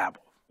the Sabbath.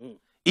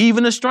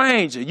 Even a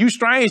stranger. You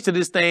strange to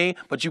this thing,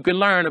 but you can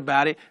learn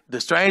about it.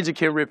 The stranger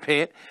can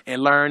repent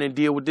and learn and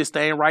deal with this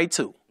thing right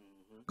too.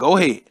 Go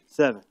ahead.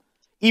 7.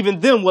 Even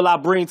them will I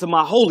bring to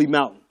my holy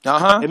mountain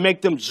and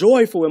make them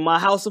joyful in my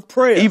house of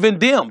prayer. Even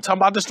them. Talking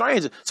about the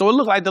stranger. So it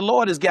looks like the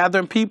Lord is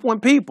gathering people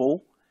and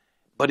people,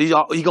 but he's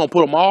going to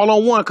put them all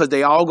on one because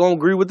they all going to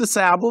agree with the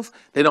Sabbath.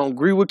 They don't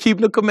agree with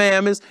keeping the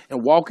commandments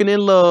and walking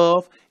in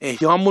love and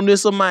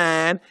humbleness of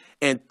mind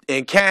and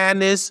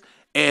kindness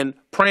and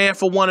praying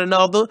for one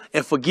another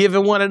and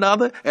forgiving one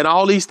another and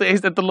all these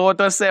things that the Lord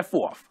does set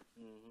forth.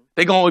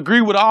 They're going to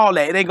agree with all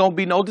that. It ain't going to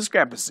be no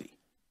discrepancy.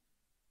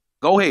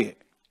 Go ahead.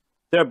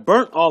 Their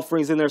burnt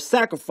offerings and their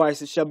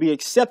sacrifices shall be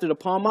accepted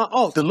upon my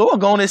altar. The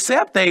Lord going to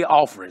accept their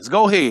offerings.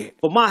 Go ahead.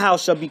 For my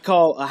house shall be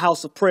called a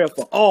house of prayer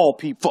for all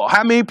people. For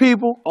how many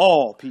people?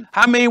 All people.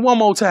 How many one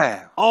more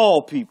time?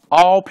 All people.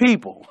 All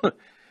people.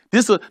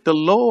 The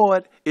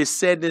Lord is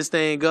setting this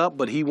thing up,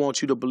 but he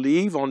wants you to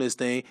believe on this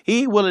thing.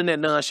 He ain't willing that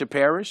none should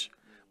perish,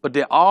 but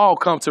they all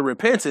come to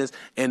repentance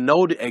and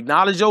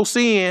acknowledge your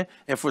sin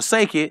and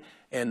forsake it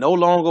and no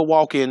longer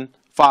walk in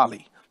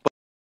folly. But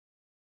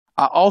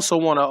I also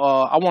want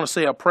to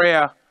say a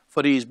prayer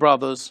for these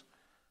brothers,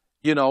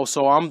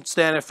 so I'm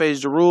standing face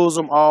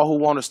Jerusalem. All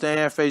who want to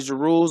stand face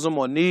Jerusalem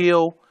or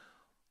kneel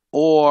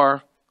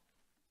or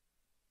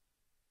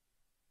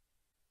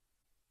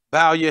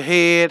bow your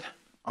head.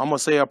 I'm going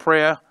to say a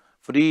prayer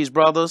for these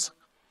brothers.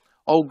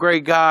 O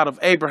great God of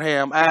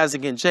Abraham,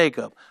 Isaac, and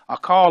Jacob, I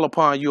call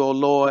upon you, O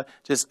Lord,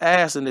 just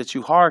asking that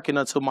you hearken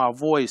unto my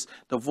voice,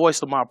 the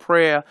voice of my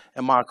prayer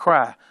and my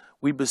cry.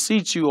 We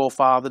beseech you, O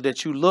Father,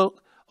 that you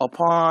look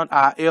upon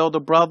our elder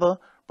brother,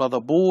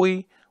 Brother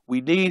Bowie. We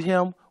need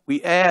him.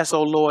 We ask,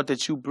 O Lord,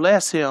 that you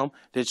bless him,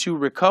 that you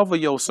recover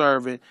your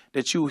servant,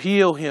 that you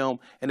heal him,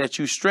 and that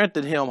you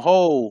strengthen him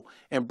whole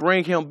and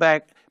bring him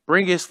back.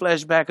 Bring his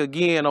flesh back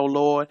again, O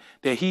Lord,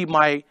 that he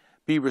might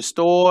be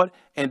restored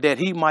and that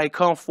he might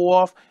come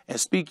forth and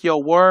speak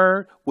your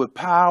word with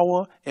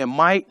power and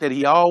might that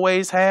he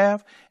always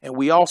have. And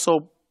we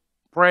also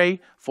pray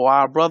for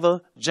our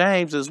brother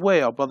James as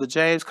well, Brother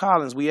James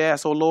Collins. We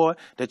ask, O Lord,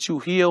 that you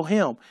heal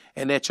him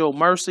and that your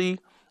mercy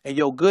and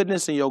your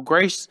goodness and your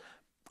grace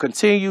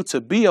continue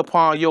to be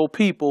upon your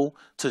people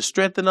to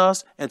strengthen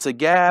us and to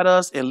guide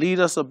us and lead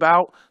us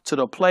about to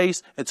the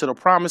place and to the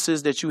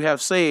promises that you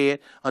have said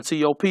unto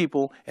your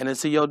people and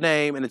into your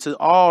name and into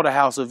all the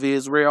house of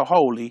Israel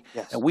holy.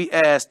 Yes. And we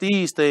ask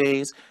these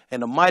things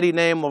in the mighty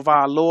name of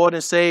our Lord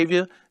and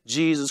Savior,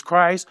 Jesus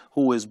Christ,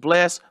 who is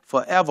blessed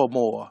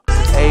forevermore.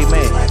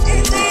 Amen.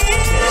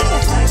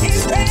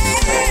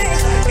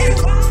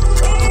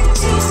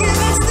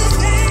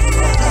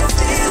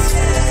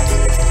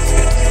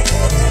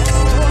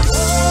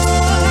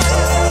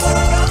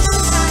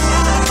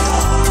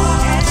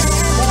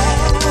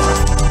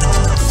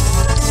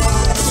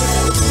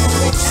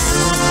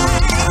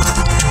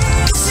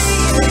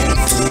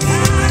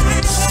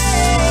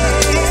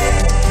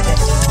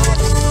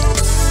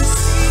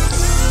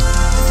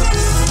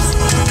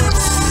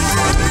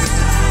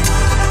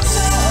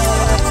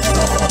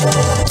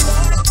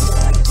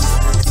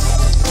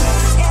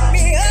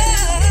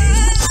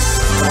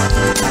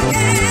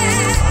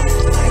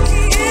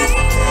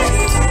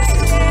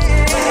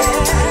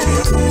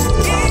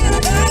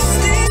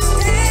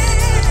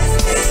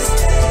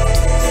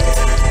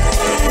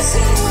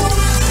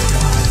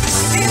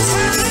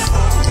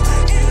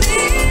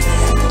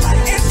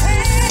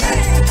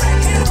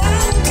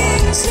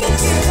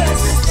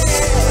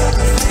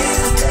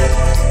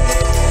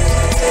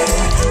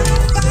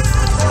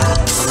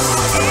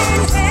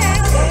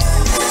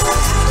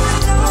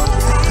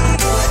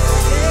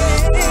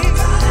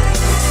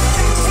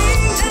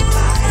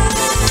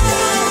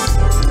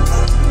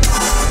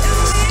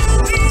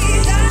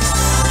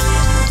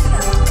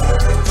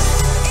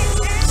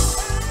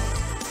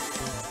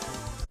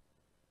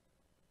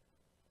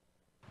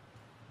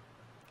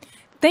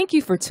 Thank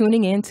you for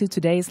tuning in to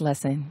today's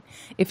lesson.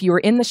 If you are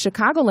in the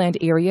Chicagoland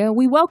area,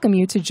 we welcome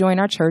you to join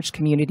our church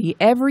community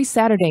every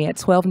Saturday at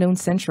 12 noon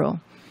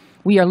Central.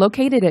 We are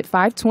located at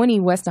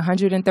 520 West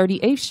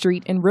 138th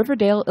Street in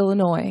Riverdale,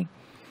 Illinois.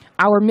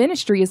 Our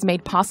ministry is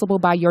made possible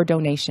by your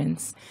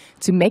donations.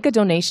 To make a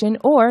donation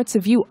or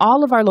to view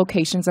all of our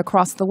locations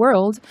across the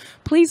world,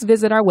 please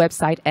visit our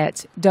website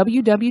at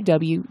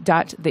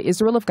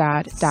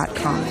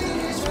www.theisraelofgod.com.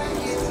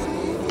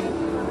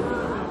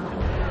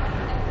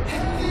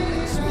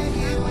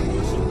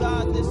 Worship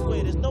God this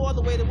way. There's no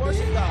other way to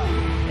worship God.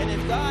 And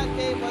if God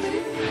gave us...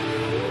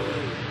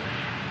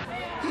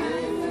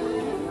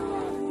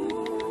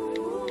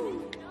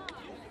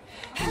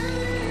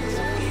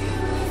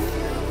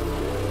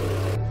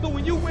 So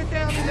when you went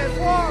down in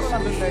that water,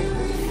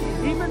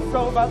 even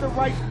so by the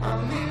right